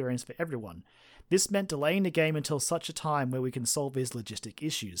best experience for everyone. This meant delaying the game until such a time where we can solve these logistic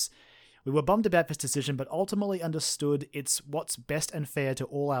issues. We were bummed about this decision, but ultimately understood it's what's best and fair to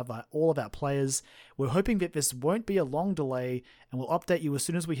all of our players. We're hoping that this won't be a long delay, and we'll update you as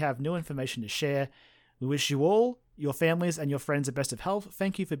soon as we have new information to share. We wish you all, your families, and your friends the best of health.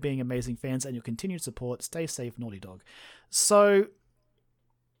 Thank you for being amazing fans and your continued support. Stay safe, Naughty Dog. So,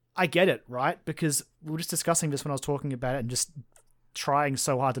 I get it, right? Because we were just discussing this when I was talking about it and just trying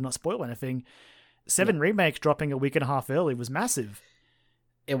so hard to not spoil anything. 7 Remake dropping a week and a half early was massive.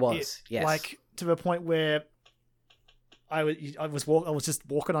 It was, yes. To the point where I was just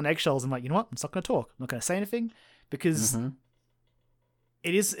walking on eggshells. I'm like, you know what? I'm just not going to talk. I'm not going to say anything because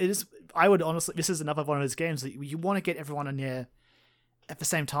it is. I would honestly, this is another one of those games that you want to get everyone in there at the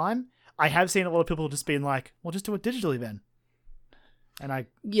same time. I have seen a lot of people just being like, well, just do it digitally then. And I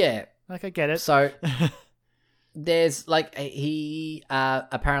get it. So there's apparently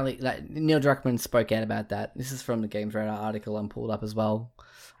Neil Druckmann spoke out about that. This is from the Games Radar article I'm pulled up as well.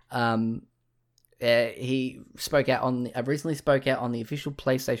 He recently spoke out on the official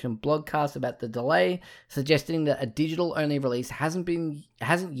PlayStation blogcast about the delay, suggesting that a digital only release hasn't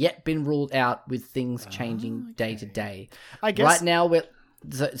yet been ruled out, with things changing day to day. I guess right now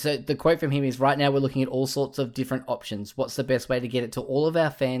so the quote from him is, right now we're looking at all sorts of different options. What's the best way to get it to all of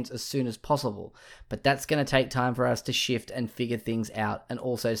our fans as soon as possible? But that's going to take time for us to shift and figure things out and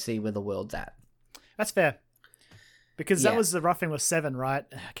also see where the world's at. That's fair. Because that was the rough thing with 7, right?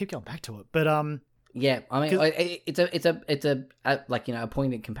 I keep going back to it, but yeah, I mean, it's a like, you know, a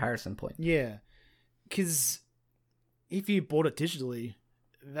poignant comparison point. Yeah, because if you bought it digitally,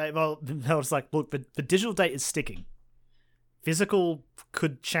 they was like, look, the digital date is sticking. Physical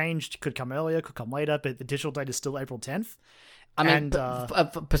could change, could come earlier, could come later, but the digital date is still April 10th. I mean,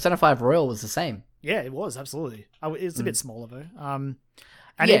 Persona 5 Royal was the same. Yeah, it was, absolutely. It's a bit smaller, though. And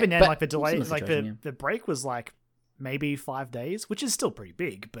even then, like, the delay, like, the break was, like, maybe 5 days, which is still pretty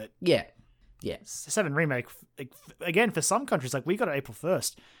big, but... Yeah. 7 Remake, again, for some countries, like, we got it April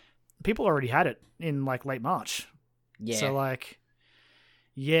 1st. People already had it in, like, late March. Yeah. So, like,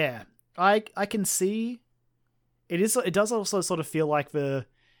 yeah. I can see... It does also sort of feel like a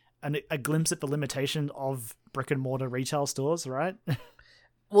glimpse at the limitation of brick-and-mortar retail stores, right?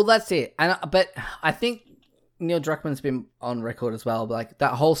 Well, that's it. But I think Neil Druckmann's been on record as well, like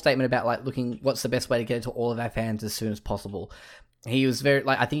that whole statement about like looking what's the best way to get it to all of our fans as soon as possible. He was very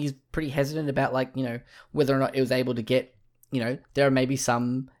like, I think he's pretty hesitant about like, you know, whether or not it was able to get, you know, there are maybe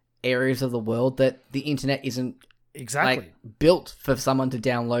some areas of the world that the internet isn't exactly like built for someone to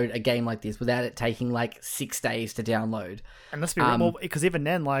download a game like this without it taking like 6 days to download. And let's be real, because even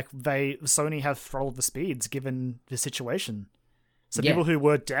then, like Sony have throttled the speeds given the situation. So people who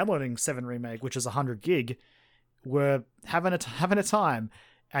were downloading 7 Remake, which is 100 gig, were having a time,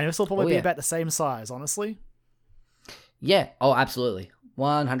 and it'll still probably be about the same size, honestly. Yeah. Oh, absolutely,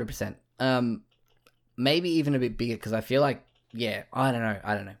 100%. Maybe even a bit bigger because I feel like, I don't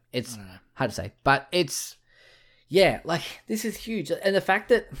know. It's hard to say, but it's. Yeah, like, this is huge. And the fact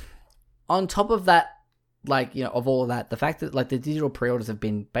that, on top of that, like, you know, of all of that, the fact that, like, the digital pre-orders have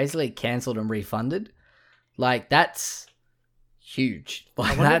been basically cancelled and refunded, like, that's huge.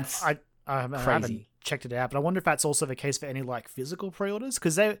 Like, that's I haven't checked it out, but I wonder if that's also the case for any, like, physical pre-orders?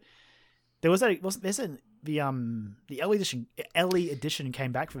 Because the LE edition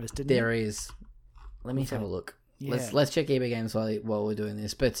came back for this, didn't it? There is. Let me have a look. Yeah. Let's check eBay Games while we're doing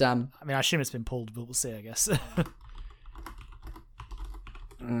this. But I mean, I assume it's been pulled, but we'll see, I guess.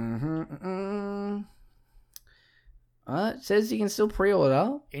 It says you can still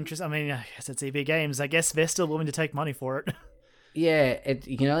pre-order. Interesting. I mean, I guess it's EB Games. I guess they're still willing to take money for it. Yeah,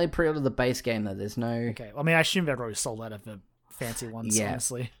 you can only pre-order the base game though. There's no. Okay. Well, I mean, I assume they've already sold out of the fancy ones. Yeah.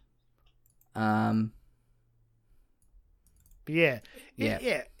 Honestly. But it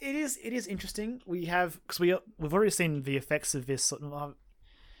is interesting. We've already seen the effects of this. For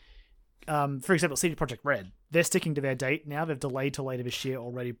example, CD Projekt Red, they're sticking to their date now. They've delayed to later this year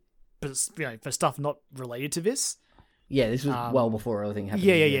already, but for stuff not related to this. Yeah, this was well before everything happened.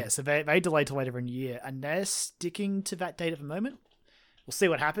 Yeah. So they delayed to later in the year, and they're sticking to that date at the moment. We'll see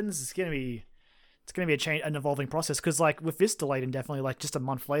what happens. It's gonna be an evolving process because, like, with this delayed indefinitely, like just a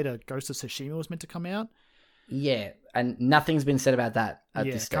month later, Ghost of Tsushima was meant to come out. Yeah, and nothing's been said about that at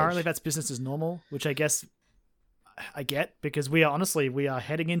this stage. Currently that's business as normal, which I guess I get because we are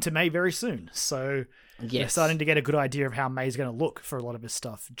heading into May very soon. So we're starting to get a good idea of how May's going to look for a lot of this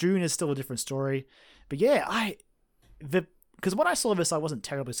stuff. June is still a different story. But because when I saw this, I wasn't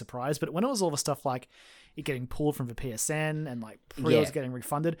terribly surprised. But when it was all the stuff like it getting pulled from the PSN and like pre-orders getting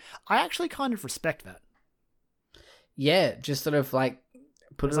refunded, I actually kind of respect that. Yeah, just sort of like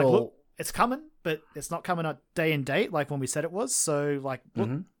put it like, all... Look, it's coming, but it's not coming at day and date like when we said it was. So, like, look,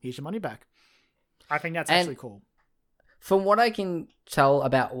 here's your money back. I think that's actually cool. From what I can tell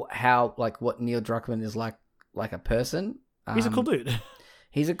about how, like, what Neil Druckmann is like a person, he's a cool dude.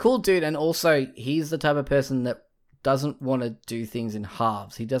 He's a cool dude, and also he's the type of person that doesn't want to do things in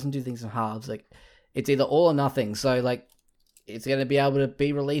halves. He doesn't do things in halves. Like, it's either all or nothing. So, like, it's going to be able to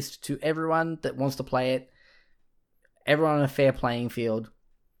be released to everyone that wants to play it, everyone on a fair playing field.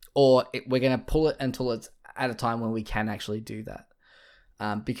 Or we're going to pull it until it's at a time when we can actually do that.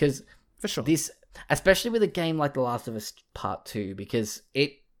 Because for sure, this, especially with a game like The Last of Us Part 2, because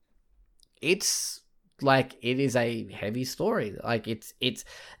it's like, it is a heavy story. Like it is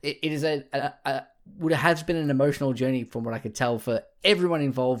would have been an emotional journey from what I could tell for everyone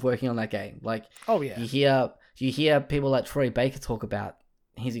involved working on that game. Like, oh yeah, you hear people like Troy Baker talk about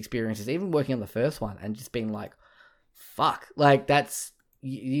his experiences, even working on the first one, and just being like, fuck, like that's.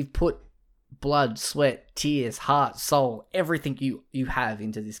 You've put blood, sweat, tears, heart, soul, everything you have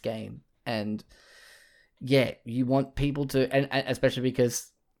into this game. And yeah, you want people to, and especially because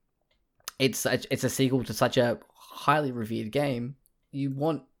it's a sequel to such a highly revered game, you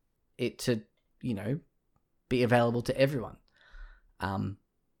want it to, you know, be available to everyone. I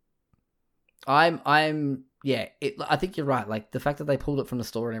think you're right. Like, the fact that they pulled it from the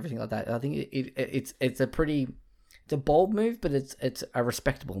store and everything like that, I think it's a pretty... It's a bold move, but it's a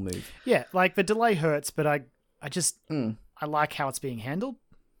respectable move. Yeah, like, the delay hurts, but I like how it's being handled.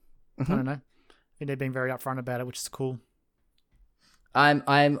 I don't know. I think they're being very upfront about it, which is cool. But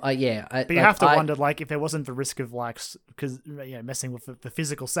you have to wonder, like, if there wasn't the risk of, like, because messing with the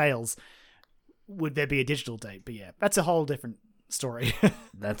physical sales, would there be a digital date? But yeah, that's a whole different story.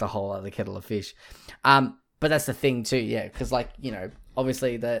 That's a whole other kettle of fish. But that's the thing too, yeah, because like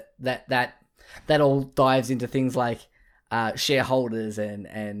obviously that all dives into things like shareholders and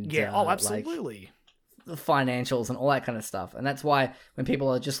absolutely. Like, the financials and all that kind of stuff. And that's why when people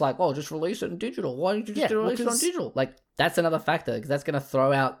are just like, oh, just release it in digital. Why don't you just release it on digital? Like, that's another factor, because that's going to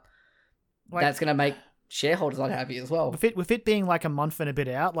throw out, like, that's going to make shareholders not happy as well. With it being like a month and a bit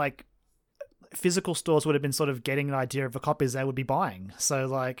out, like, physical stores would have been sort of getting an idea of the copies they would be buying. So,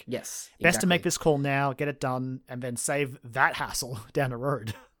 like, yes, exactly. Best to make this call now, get it done, and then save that hassle down the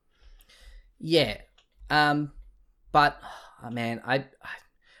road. Yeah. But, man,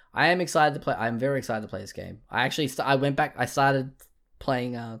 I am excited to play. I'm very excited to play this game. I went back. I started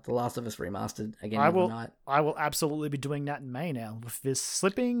playing The Last of Us Remastered again overnight. I will absolutely be doing that in May now. With this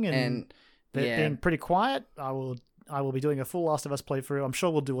slipping and being pretty quiet, I will be doing a full Last of Us playthrough. I'm sure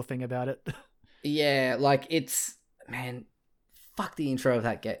we'll do a thing about it. Yeah, like, fuck the intro of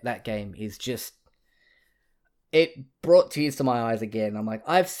that game is just, it brought tears to my eyes again. I'm like,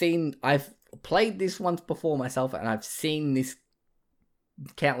 I've played this once before myself, and I've seen this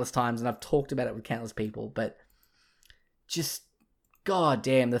countless times, and I've talked about it with countless people, but just god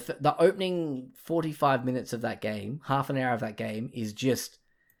damn, the opening 45 minutes of that game, half an hour of that game, is just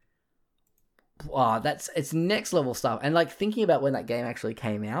it's next level stuff. And like, thinking about when that game actually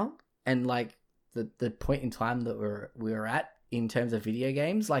came out, and like the point in time that we were at in terms of video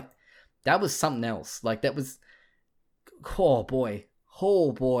games, like, that was something else. Like, that was, oh boy,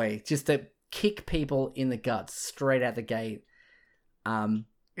 just to kick people in the guts straight out the gate. It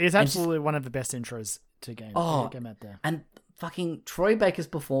is absolutely one of the best intros to game out there. And fucking Troy Baker's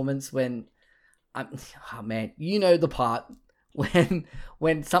performance when, man, the part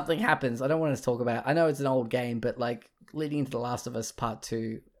when something happens. I don't want to talk about. I know it's an old game, but like, leading into The Last of Us Part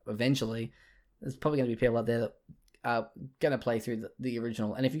 2, eventually, there's probably going to be people out there that are going to play through the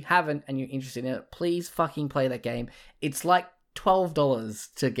original. And if you haven't and you're interested in it, please fucking play that game. It's like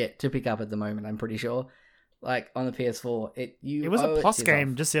 $12 to pick up at the moment, I'm pretty sure. Like, on the PS4, it was a plus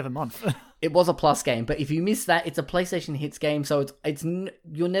game just the other month. It was a plus game, but if you miss that, it's a PlayStation Hits game, so it's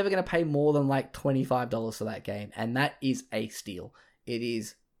you're never going to pay more than like $25 for that game, and that is a steal. It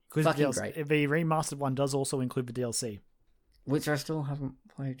is fucking great. The remastered one does also include the DLC, which I still haven't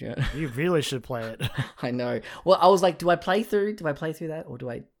played yet. You really should play it. I know. Well, I was like, do I play through that, or do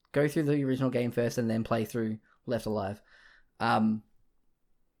I go through the original game first and then play through Left Alive?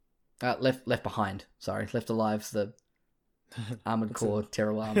 Left Behind. Sorry, Left Alive's the Armored Core,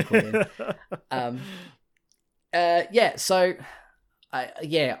 terrible Armored Core. Yeah. So,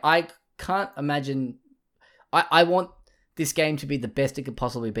 I can't imagine. I want this game to be the best it could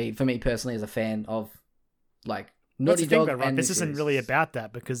possibly be for me personally, as a fan of, like, Naughty Dog. Right? This isn't really about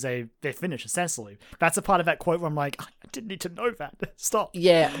that, because they're finished essentially. That's a part of that quote where I'm like, I didn't need to know that. Stop.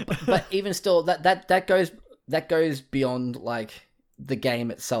 Yeah, but even still, that goes beyond, like, the game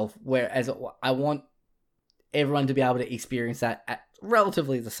itself, whereas I want everyone to be able to experience that at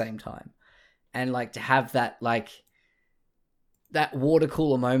relatively the same time, and like, to have that, like, that water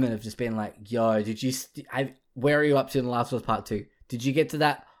cooler moment of just being like, yo, did you where are you up to in The Last of Us Part 2? Did you get to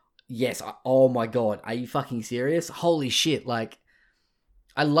that? Yes. Oh my god, are you fucking serious? Holy shit. Like,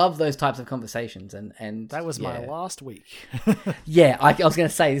 I love those types of conversations, and that was my last week. Yeah, I was gonna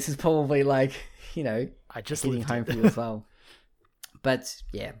say, this is probably like, I just hitting home for you as well. But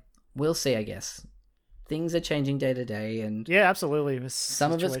yeah, we'll see, I guess. Things are changing day to day, and yeah, absolutely.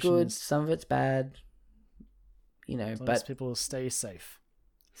 Some of it's good, some of it's bad. But people stay safe.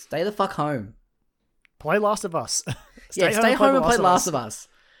 Stay the fuck home. Play Last of Us. Stay home and play Last of Us.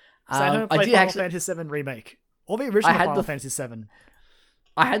 Stay home and play Final Fantasy VII Remake. Or the original Final Fantasy VII.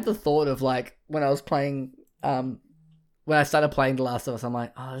 I had the thought of, like, when I was playing, when I started playing The Last of Us, I'm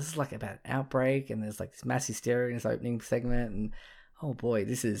like, oh, this is like about an outbreak, and there's like this mass hysteria in this opening segment, and oh boy,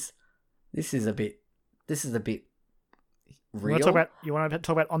 this is a bit real. You want to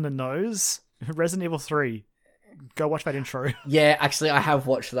talk about on the nose? Resident Evil 3. Go watch that intro. Yeah, actually, I have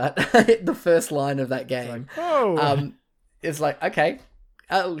watched that. The first line of that game. It's like, okay,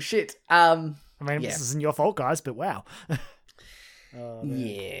 oh shit. This isn't your fault, guys, but wow.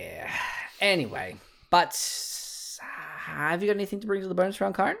 Yeah. Anyway, but have you got anything to bring to the bonus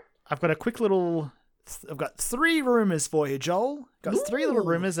round, Karen? I've got a quick little. I've got 3 rumors for you, Joel. Got 3 little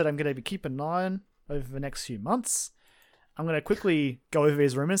rumors that I'm going to be keeping an eye on over the next few months. I'm going to quickly go over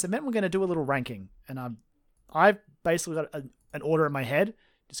these rumors, and then we're going to do a little ranking. And I've basically got an order in my head.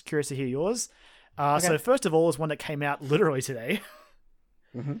 Just curious to hear yours. So first of all is one that came out literally today.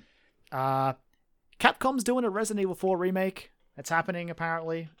 Capcom's doing a Resident Evil 4 remake. It's happening,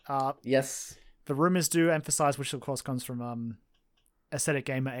 apparently. Yes. The rumors do emphasize, which of course comes from Aesthetic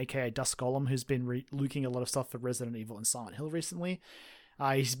Gamer, aka Dust Golem, who's been leaking a lot of stuff for Resident Evil and Silent Hill recently.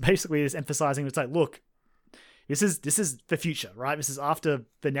 He's basically is emphasizing, it's like, look, this is the future, right? This is after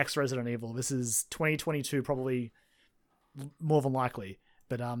the next Resident Evil. This is 2022, probably more than likely.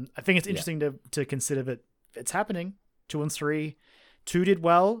 But I think it's interesting to consider that it's happening. 2 and 3. 2 did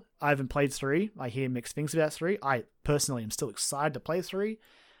well. I haven't played 3. I hear mixed things about 3. I personally am still excited to play 3.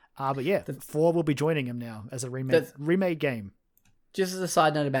 But yeah, 4 will be joining him now as a remade game. Just as a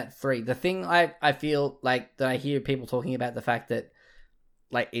side note about 3, the thing I feel like that I hear people talking about the fact that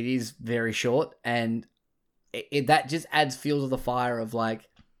like it is very short, and that just adds fuel to the fire of like,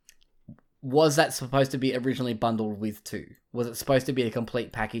 was that supposed to be originally bundled with 2? Was it supposed to be a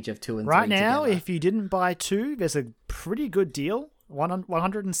complete package of 2 and 3 right now, together? If you didn't buy 2, there's a pretty good deal.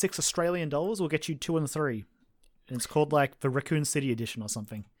 106 Australian dollars will get you 2 and 3. And it's called like the Raccoon City edition or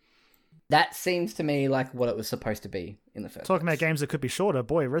something. That seems to me like what it was supposed to be in the first Talking place. about games that could be shorter,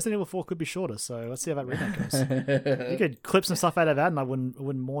 boy, Resident Evil 4 could be shorter, so let's see how that remake goes. You could clip some stuff out of that and I wouldn't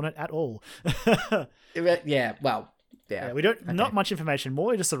mourn it at all. Yeah, well, yeah. We don't, not much information,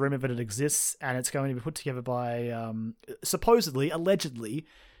 more just a rumor that it exists and it's going to be put together by, supposedly, allegedly,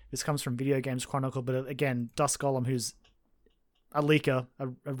 this comes from Video Games Chronicle, but again, Dust Golem, who's a leaker,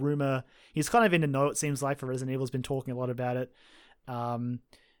 a rumor, he's kind of in the know, it seems like, for Resident Evil, has been talking a lot about it.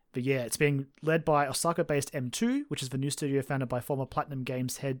 But yeah, it's being led by Osaka-based M2, which is the new studio founded by former Platinum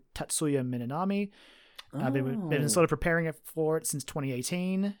Games head Tatsuya Minami. They've been sort of preparing for it since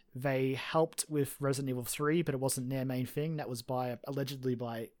 2018. They helped with Resident Evil 3, but it wasn't their main thing. That was allegedly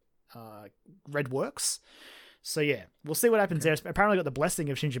by Redworks. So yeah, we'll see what happens there. Apparently got the blessing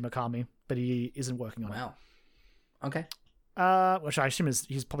of Shinji Mikami, but he isn't working on it. Wow. Okay. Which I assume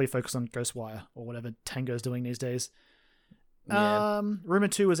he's probably focused on Ghostwire or whatever Tango's doing these days. Yeah. Rumor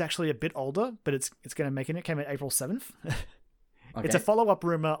 2 is actually a bit older, but it's going to make it. It came out April 7th. Okay. It's a follow-up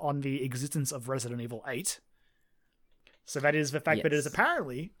rumor on the existence of Resident Evil 8. So that is the fact that it is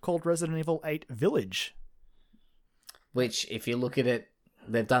apparently called Resident Evil 8 Village. Which, if you look at it,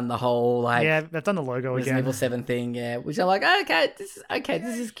 they've done the whole like they've done the logo Resident again. Evil 7 thing, which I'm like, this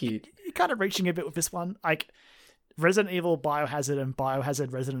is cute. You're kind of reaching a bit with this one. Like Resident Evil Biohazard and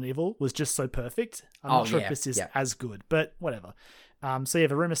Biohazard Resident Evil was just so perfect. I'm not sure if this is as good, but whatever. So yeah,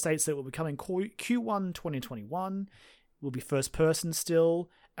 the rumor states that it will be coming Q1 2021. Will be first person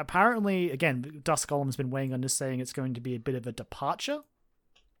still. Apparently, again, Dust Golem's been weighing on this, saying it's going to be a bit of a departure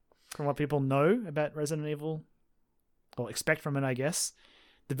from what people know about Resident Evil, or expect from it, I guess.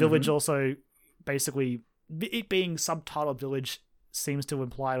 The Village also, basically, it being subtitled Village seems to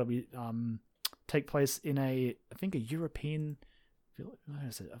imply it'll be take place in a European village. Where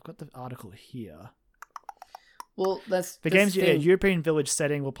is it? I've got the article here. Well, that's the game's European village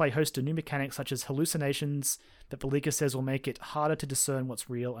setting will play host to new mechanics such as hallucinations that the leaker says will make it harder to discern what's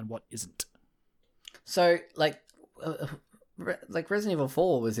real and what isn't. So, like Resident Evil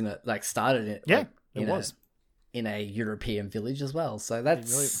 4 was started it. Yeah, it was in a European village as well. So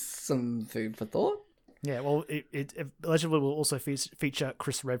that's some food for thought. Yeah, well, it allegedly will also feature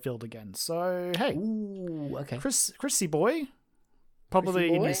Chris Redfield again. So hey, ooh, okay, Chrissy boy.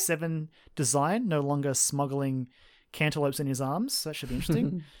 Probably in his 7 design, no longer smuggling cantaloupes in his arms. That should be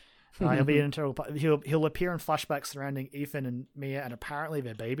interesting. He'll be he'll appear in flashbacks surrounding Ethan and Mia and apparently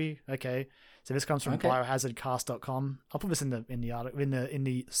their baby. Okay, so this comes from biohazardcast.com. I'll put this in the article in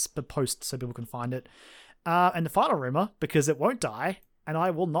the post so people can find it. And the final rumor, because it won't die, and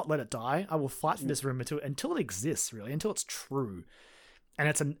I will not let it die. I will fight for this rumor until it exists, really, until it's true. And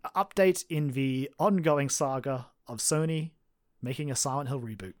it's an update in the ongoing saga of Sony making a Silent Hill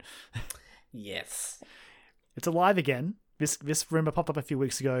reboot. Yes. It's alive again. This rumor popped up a few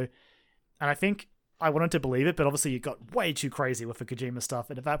weeks ago, and I think I wanted to believe it, but obviously it got way too crazy with the Kojima stuff,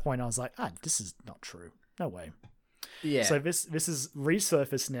 and at that point I was like, this is not true. No way. Yeah. So this is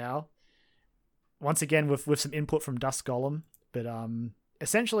resurfaced now, once again with some input from Dust Golem, but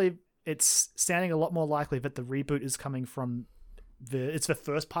essentially it's sounding a lot more likely that the reboot is coming from it's the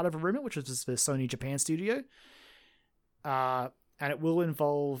first part of a rumor, which is the Sony Japan studio. And it will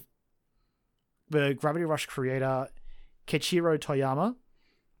involve the Gravity Rush creator Keiichiro Toyama,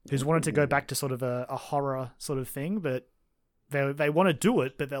 who's wanted to go back to sort of a horror sort of thing, but they want to do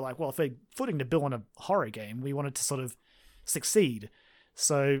it, but they're like, well, if they're footing the bill on a horror game, we wanted to sort of succeed.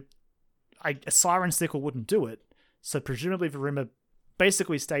 So a Siren Sickle wouldn't do it. So presumably the rumor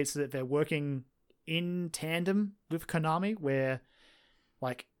basically states that they're working in tandem with Konami, where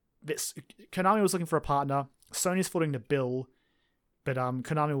like Konami was looking for a partner, Sony's footing the bill, but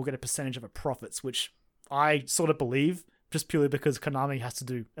Konami will get a percentage of the profits, which I sort of believe, just purely because Konami has to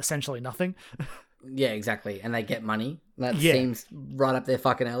do essentially nothing. Yeah, exactly. And they get money. That seems right up their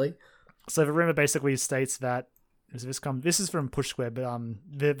fucking alley. So the rumor basically states that this is from Push Square, but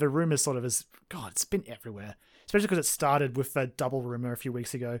the rumor sort of is, God, it's been everywhere, especially because it started with a double rumor a few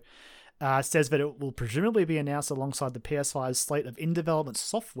weeks ago. It says that it will presumably be announced alongside the PS5's slate of in-development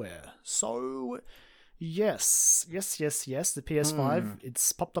software. So, yes, the PS5,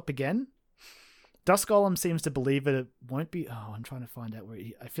 it's popped up again. Dusk Golem seems to believe that it won't be... Oh, I'm trying to find out where...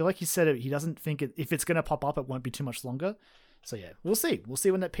 I feel like he said he doesn't think if it's going to pop up, it won't be too much longer. So yeah, we'll see. We'll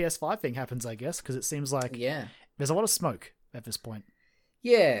see when that PS5 thing happens, I guess, because it seems like there's a lot of smoke at this point.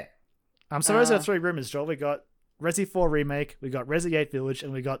 Yeah. So those are the three rumors, Joel. We got Resi 4 Remake, we got Resi 8 Village,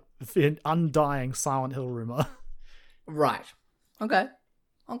 and we got the undying Silent Hill rumor. Right. Okay.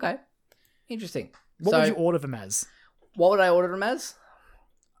 Interesting. What would you order them as? What would I order them as?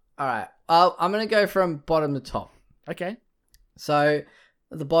 All right. I'm going to go from bottom to top. Okay. So,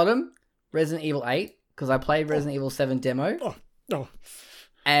 at the bottom, Resident Evil 8, because I played Resident Evil 7 demo. Oh.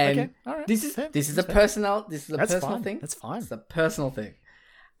 And okay. All right. this is a personal thing. That's fine. It's a personal thing.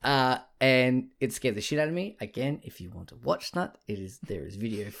 And it scared the shit out of me. Again, if you want to watch that, there is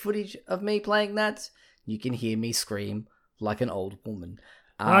video footage of me playing that. You can hear me scream like an old woman.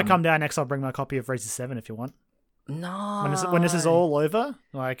 When I come down next, I'll bring my copy of Resi 7 if you want. No. When this is all over,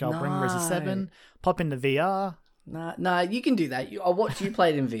 like I'll bring Resi 7, pop into VR. No, you can do that. I'll watch you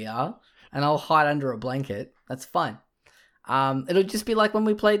play it in VR, and I'll hide under a blanket. That's fine. It'll just be like when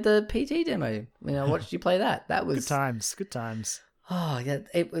we played the PT demo. I watched you play that. That was good times. Oh yeah,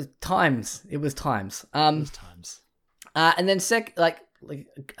 it was times. And then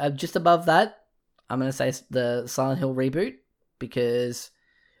just above that, I'm gonna say the Silent Hill reboot, because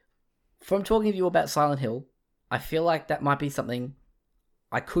from talking to you about Silent Hill, I feel like that might be something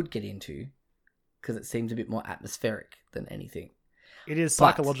I could get into, because it seems a bit more atmospheric than anything. It is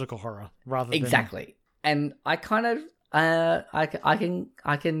psychological horror rather than... Exactly. And I kind of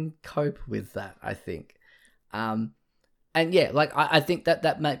I can cope with that, I think. And yeah, like I think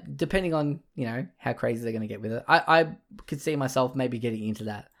that might, depending on, how crazy they're going to get with it, I could see myself maybe getting into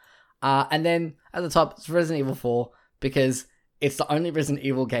that. And then at the top, it's Resident Evil 4, because it's the only Resident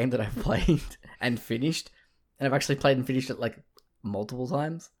Evil game that I've played and finished. And I've actually played and finished it like multiple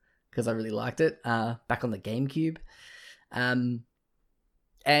times because I really liked it, back on the GameCube. And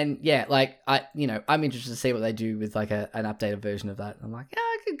yeah, like I'm interested to see what they do with like an updated version of that. I'm like,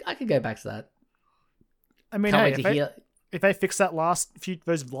 yeah, I could go back to that. I mean, if they fix those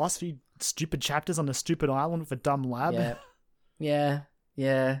last few stupid chapters on the stupid island with a dumb lab, yeah.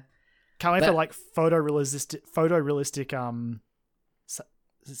 Can't wait for like photorealistic.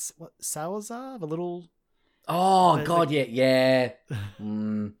 Salazar, the little. Oh God, yeah.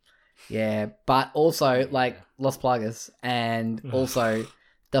 Yeah, but also like Los Plagas, and also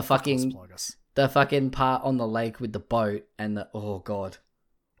the fucking part on the lake with the boat and the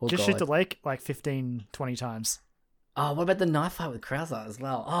shoot the lake like 15-20 times. Oh, what about the knife fight with Krauser as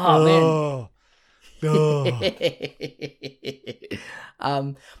well? Oh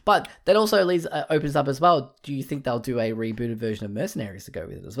man. But that also opens up as well. Do you think they'll do a rebooted version of Mercenaries to go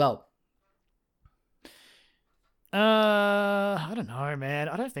with it as well? I don't know, man.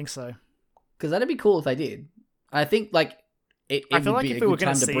 I don't think so. Because that'd be cool if they did. I think like it I feel like be if a we were good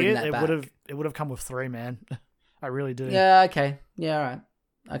going time to to see bring it, that it back. would have come with 3, man. I really do. Yeah. Okay. Yeah. All right.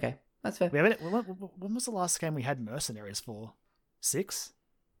 Okay. That's fair. When was the last game we had Mercenaries for? 6?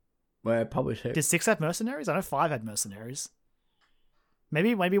 Well, probably 2. Did 6 have Mercenaries? I know 5 had Mercenaries.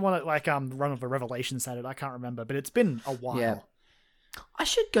 Maybe one at like Run of the Revelations had it. I can't remember, but it's been a while. Yeah. I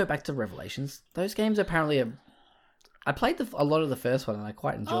should go back to Revelations. Those games apparently I played a lot of the first one and I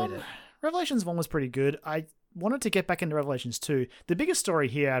quite enjoyed it. Revelations 1 was pretty good. I wanted to get back into Revelations 2. The biggest story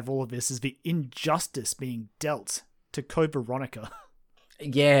here out of all of this is the injustice being dealt to Code Veronica.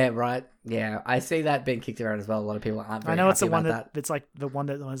 Yeah, right. Yeah, I see that being kicked around as well. A lot of people aren't very I know it's the happy one about that it's like the one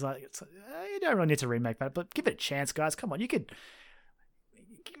that was like, you don't really need to remake that, but give it a chance, guys. Come on, you could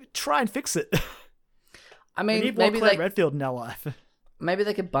try and fix it. I mean, we need maybe more Claire Redfield in our life. Maybe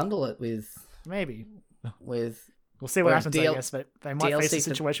they could bundle it with. We'll see what happens. I guess, but they might DLC face a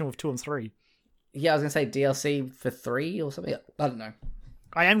situation with 2 and 3. Yeah, I was gonna say DLC for 3 or something. I don't know.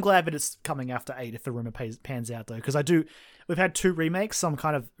 I am glad that it's coming after 8 if the rumor pans out, though, because we've had 2 remakes, so I'm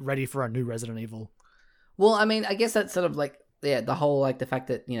kind of ready for a new Resident Evil. Well, I mean, I guess that's sort of like, the whole, like, the fact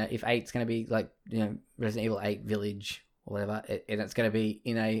that, if 8's going to be, like, Resident Evil 8 Village or whatever, and it's going to be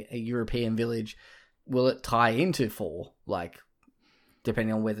in a European village, will it tie into 4? Like,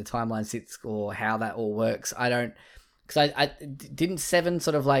 depending on where the timeline sits or how that all works. I don't... Because I didn't 7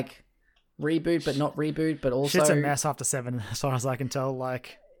 sort of like reboot, but not reboot, but also... Shit's a mess after 7, as far as I can tell.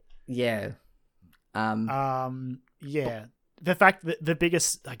 Like... Yeah. Yeah. The fact that the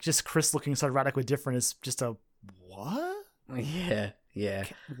biggest, like, just Chris looking so radically different is just a... What? Yeah.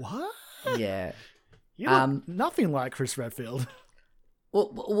 What? Yeah. You look nothing like Chris Redfield.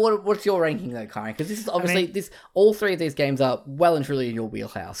 Well, what's your ranking though, Karen? Because this is obviously all 3 of these games are well and truly in your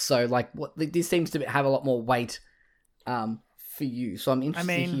wheelhouse. So like, this seems to have a lot more weight, for you. So I'm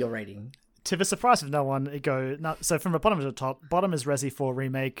interested to hear your rating. To the surprise of no one, so from the bottom to the top. Bottom is Resi 4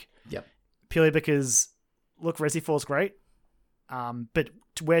 remake. Yep. Purely because, look, Resi 4 is great, but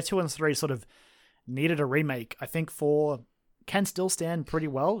where 2 and 3 sort of needed a remake, I think 4 can still stand pretty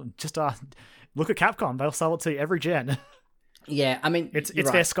well. Just look at Capcom; they'll sell it to you every gen. Yeah, I mean, it's their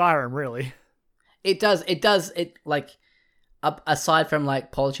Skyrim, really. It does. Like, aside from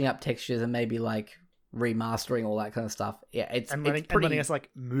like polishing up textures and maybe like remastering all that kind of stuff. Yeah, it's letting us like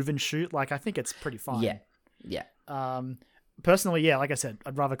move and shoot. Like, I think it's pretty fine. Yeah. Personally, yeah, like I said,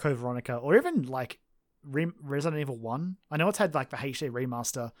 I'd rather Code Veronica or even like Resident Evil 1. I know it's had like the HD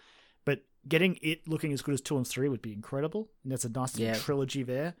remaster, but getting it looking as good as 2 and 3 would be incredible. And there's a nice trilogy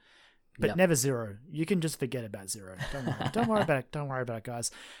there. But never 0. You can just forget about 0. Don't worry about it. Don't worry about it, guys.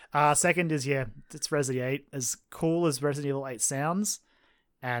 Second is, it's Resident 8. As cool as Resident Evil 8 sounds,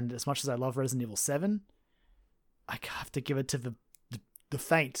 and as much as I love Resident Evil 7, I have to give it to the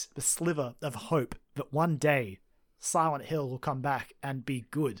sliver of hope that one day Silent Hill will come back and be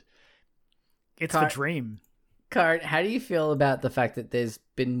good. It's the dream. Karen, how do you feel about the fact that there's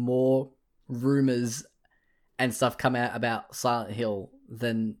been more rumors and stuff come out about Silent Hill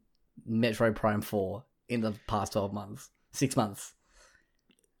than Metroid Prime 4 in the past 6 months?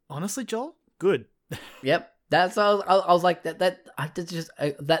 Honestly, Joel, good. Yep. That's I was like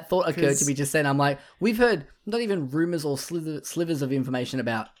that thought occurred to me just then. I'm like, we've heard not even rumors or slivers of information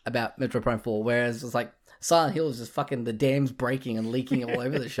about Metroid Prime 4, whereas it's like Silent Hill is just fucking the dams breaking and leaking all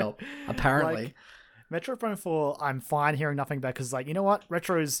over the shop. Apparently, like, Metroid Prime 4, I'm fine hearing nothing back because, like, you know what,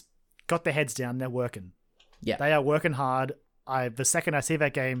 Retro's got their heads down. They're working. Yeah, they are working hard. The second I see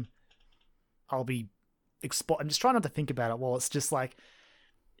that game, I'll be I'm just trying not to think about it while it's just like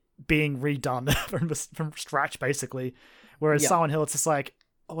being redone from scratch, basically. Whereas Silent Hill, it's just like,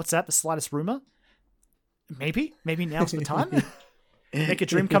 oh, what's that? The slightest rumor? Maybe now's the time. Make a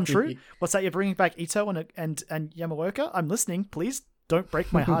dream come true. What's that? You're bringing back Ito and Yamaoka? I'm listening. Please don't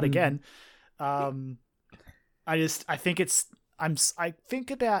break my heart again. I think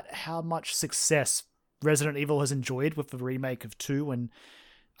about how much success Resident Evil has enjoyed with the remake of 2, and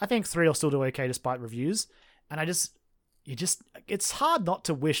I think 3 will still do okay despite reviews. And it's hard not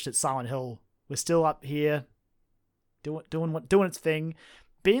to wish that Silent Hill was still up here doing its thing,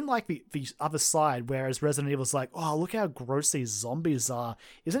 being like the other side, whereas Resident Evil's like, oh, look how gross these zombies are.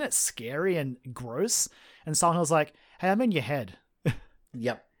 Isn't it scary and gross? And Silent Hill's like, hey, I'm in your head.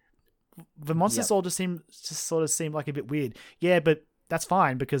 Yep. The monsters all just sort of seem like a bit weird. Yeah, but that's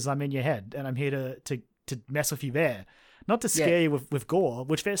fine because I'm in your head and I'm here to mess with you there. Not to scare you with gore,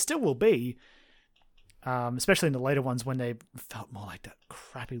 which there still will be, especially in the later ones when they felt more like that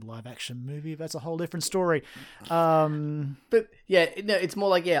crappy live-action movie. That's a whole different story. But, yeah, no, it's more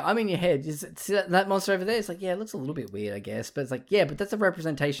like, I'm in your head. See that monster over there? It's like, it looks a little bit weird, I guess. But it's like, but that's a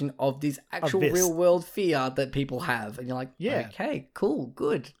representation of this actual real-world fear that people have. And you're like, okay, cool,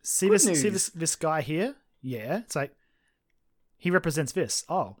 good. See this guy here? Yeah. It's like, he represents this.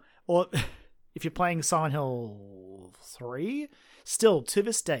 Oh. Or if you're playing Silent Hill 3, still, to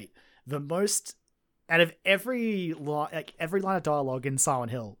this date, the most... out of every line of dialogue in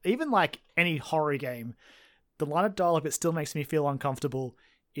Silent Hill, even like any horror game, the line of dialogue that still makes me feel uncomfortable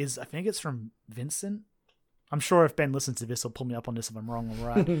is, I think it's from Vincent. I'm sure if Ben listens to this, he'll pull me up on this if I'm wrong or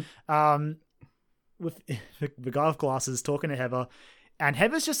right. With the guy with glasses talking to Heather, and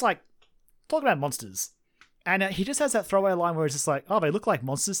Heather's just like talking about monsters, and he just has that throwaway line where it's just like, "Oh, they look like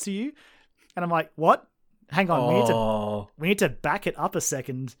monsters to you," and I'm like, "What? Hang on, we need to back it up a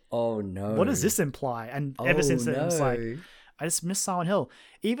second. Oh no. What does this imply?" And ever since then, it's like, I just miss Silent Hill.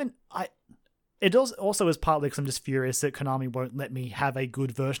 It also is partly because I'm just furious that Konami won't let me have a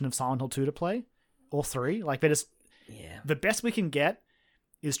good version of Silent Hill 2 to play. Or 3. Like, the best we can get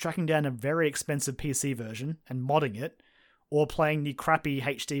is tracking down a very expensive PC version and modding it, or playing the crappy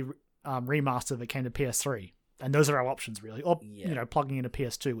HD remaster that came to PS3. And those are our options, really. Or, plugging in a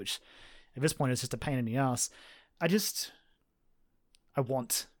PS2, which... at this point, it's just a pain in the ass. I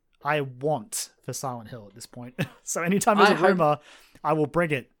I want for Silent Hill at this point. So anytime there's a rumor, I will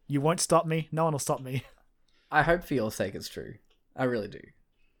bring it. You won't stop me. No one will stop me. I hope for your sake it's true. I really do.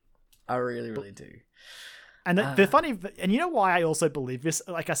 I really, really do. And the funny, and you know why I also believe this?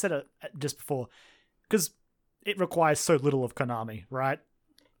 Like I said just before, because it requires so little of Konami, right?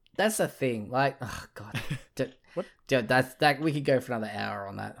 That's the thing. Like, oh god, What? Dude, that we could go for another hour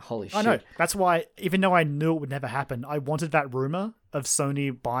on that. Holy shit! I know. That's why, even though I knew it would never happen, I wanted that rumor of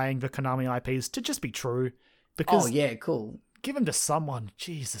Sony buying the Konami IPs to just be true. Because cool. Give them to someone.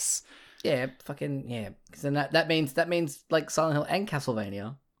 Jesus. Yeah, fucking yeah. Because then that means like Silent Hill and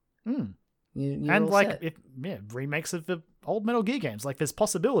Castlevania. Mm. You're and all like set. remakes of the old Metal Gear games. Like there's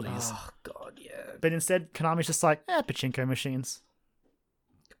possibilities. Oh god, yeah. But instead, Konami's just like, pachinko machines.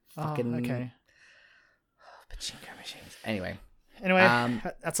 Fucking okay. Pachinko machines. Anyway,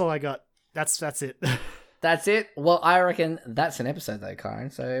 that's all I got. That's it. That's it. Well, I reckon that's an episode though, Karen.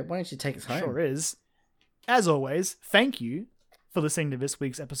 So why don't you take us home? Sure is. As always, thank you for listening to this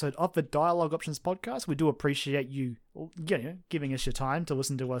week's episode of the Dialogue Options podcast. We do appreciate you giving us your time to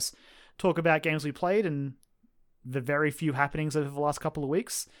listen to us talk about games we played and the very few happenings over the last couple of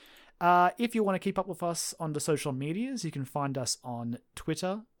weeks. If you want to keep up with us on the social medias, you can find us on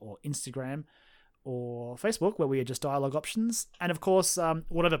Twitter or Instagram or Facebook, where we are just Dialogue Options. And of course,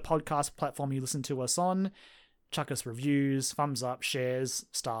 whatever podcast platform you listen to us on, chuck us reviews, thumbs up, shares,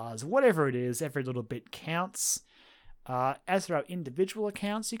 stars, whatever it is. Every little bit counts. As for our individual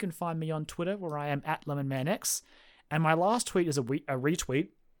accounts, you can find me on Twitter, where I am at LemonManX. And my last tweet is a retweet.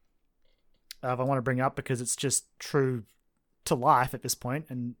 If I want to bring up, because it's just true to life at this point,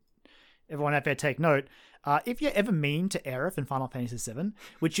 and everyone out there take note. If you're ever mean to Aerith in Final Fantasy VII,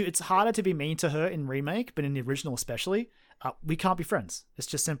 it's harder to be mean to her in Remake, but in the original especially, we can't be friends. It's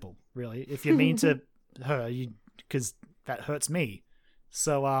just simple, really. If you're mean to her, because that hurts me.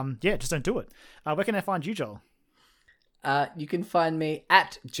 So, just don't do it. Where can I find you, Joel? You can find me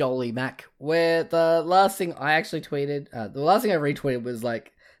at JolieMac, where the last thing I actually tweeted, the last thing I retweeted was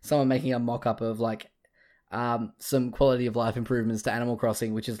like someone making a mock-up of like some quality of life improvements to Animal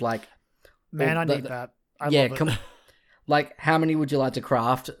Crossing, which is like... Man, I need that. I love it. Like, how many would you like to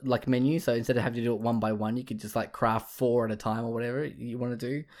craft, like, menu? So instead of having to do it one by one, you could just, like, craft 4 at a time or whatever you want to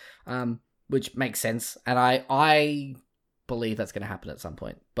do, which makes sense. And I believe that's going to happen at some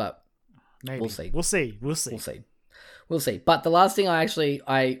point, but maybe. We'll see. We'll see. But the last thing I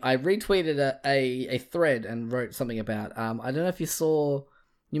retweeted a thread and wrote something about, I don't know if you saw,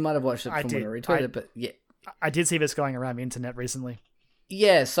 you might have watched it from when I retweeted, but yeah. I did see this going around the internet recently.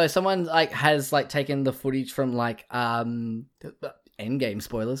 Yeah, so someone has taken the footage from Endgame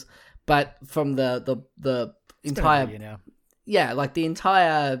spoilers, but from the entire the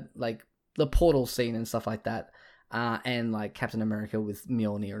entire the portal scene and stuff like that, and Captain America with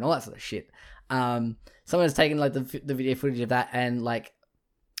Mjolnir and all that sort of shit. Someone's taken the video footage of that and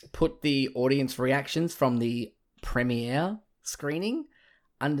put the audience reactions from the premiere screening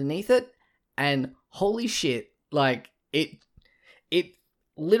underneath it, and holy shit, it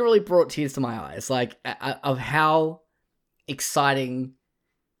literally brought tears to my eyes, of how exciting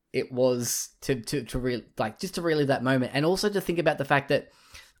it was to really just to relive that moment, and also to think about the fact that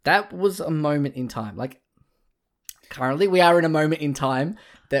that was a moment in time. Currently, we are in a moment in time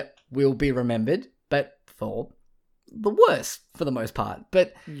that will be remembered, but for the worse for the most part.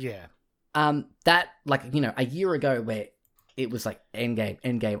 But yeah, that a year ago where it was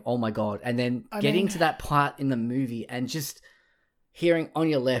Endgame, oh my god, and then getting to that part in the movie and just hearing On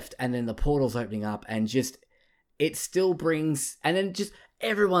Your Left and then the portals opening up and just it still brings, and then just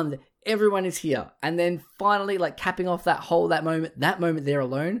everyone is here, and then finally capping off that moment there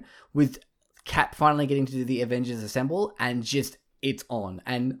alone with Cap finally getting to do the Avengers Assemble, and just it's on,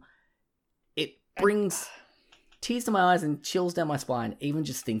 and it brings tears to my eyes and chills down my spine even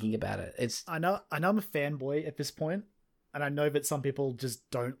just thinking about it. I know I'm a fanboy at this point, and I know that some people just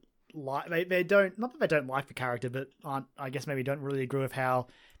don't like, they don't, not that they don't like the character, but I guess maybe don't really agree with how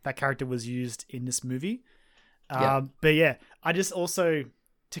that character was used in this movie. But yeah, I just also,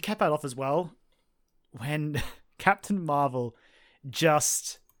 to cap that off as well, when Captain Marvel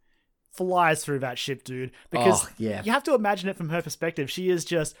just flies through that ship, dude, because you have to imagine it from her perspective. She is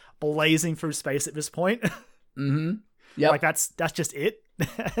just blazing through space at this point. Mm-hmm. Yeah, that's just it.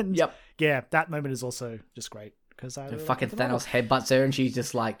 And yeah, that moment is also just great. Because fucking Thanos headbutts her, and she's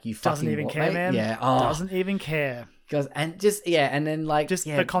just you fucking doesn't even care, man. Yeah, doesn't even care. And then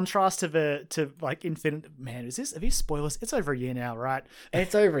the contrast to Infinite. Man, are these spoilers? It's over a year now, right?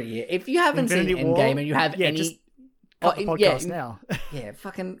 It's over a year. If you haven't seen Endgame and you have any, just cut the podcast now. Yeah,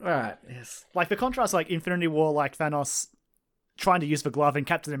 fucking all right. Yes, the contrast, Infinity War, Thanos trying to use the glove and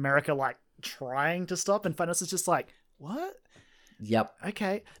Captain America like trying to stop, and Thanos is just like, what? Yep.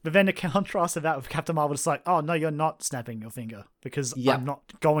 Okay. But then the contrast of that with Captain Marvel, it's like, oh no, you're not snapping your finger because I'm not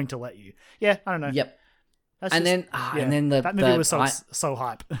going to let you. Yeah, I don't know. Yep. That's and just, then that movie was so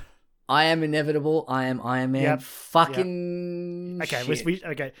hype. I am inevitable. I am Iron Man. Yep. Fucking okay.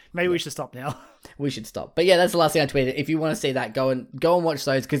 shit. Maybe we should stop now. We should stop. But yeah, that's the last thing I tweeted. If you want to see that, go and watch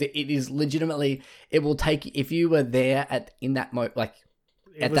those because it is legitimately. It will take if you were there at that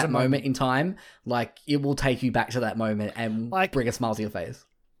moment in time, like it will take you back to that moment and like, bring a smile to your face.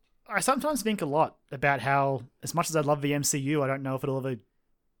 I sometimes think a lot about how, as much as I love the MCU, I don't know if it'll ever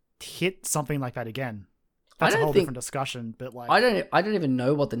hit something like that again. That's a whole different discussion, but like I don't even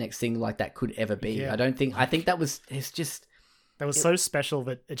know what the next thing like that could ever be. Yeah. I think that was so special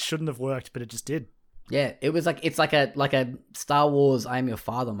that it shouldn't have worked, but it just did. Yeah, it was like it's like a Star Wars I Am Your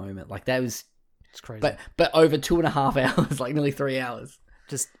Father moment. Like that was it's crazy. But over 2.5 hours, like nearly 3 hours.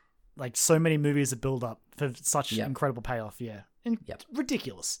 Just like so many movies that build up for such incredible payoff,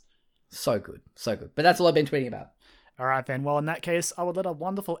 ridiculous. So good. But that's all I've been tweeting about. All right, then. Well, in that case, I will let a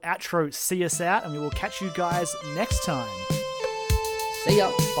wonderful outro see us out, and we will catch you guys next time. See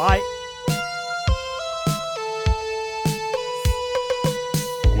ya. Bye.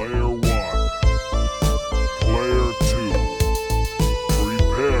 Player 1. Player 2.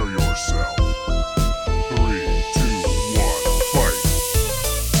 Prepare yourself. 3, 2, 1, fight.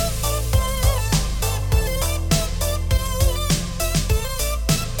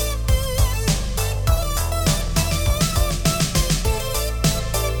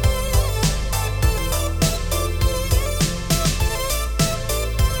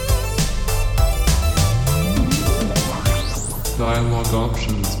 Dialogue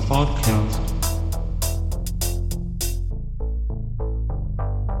Options Podcast.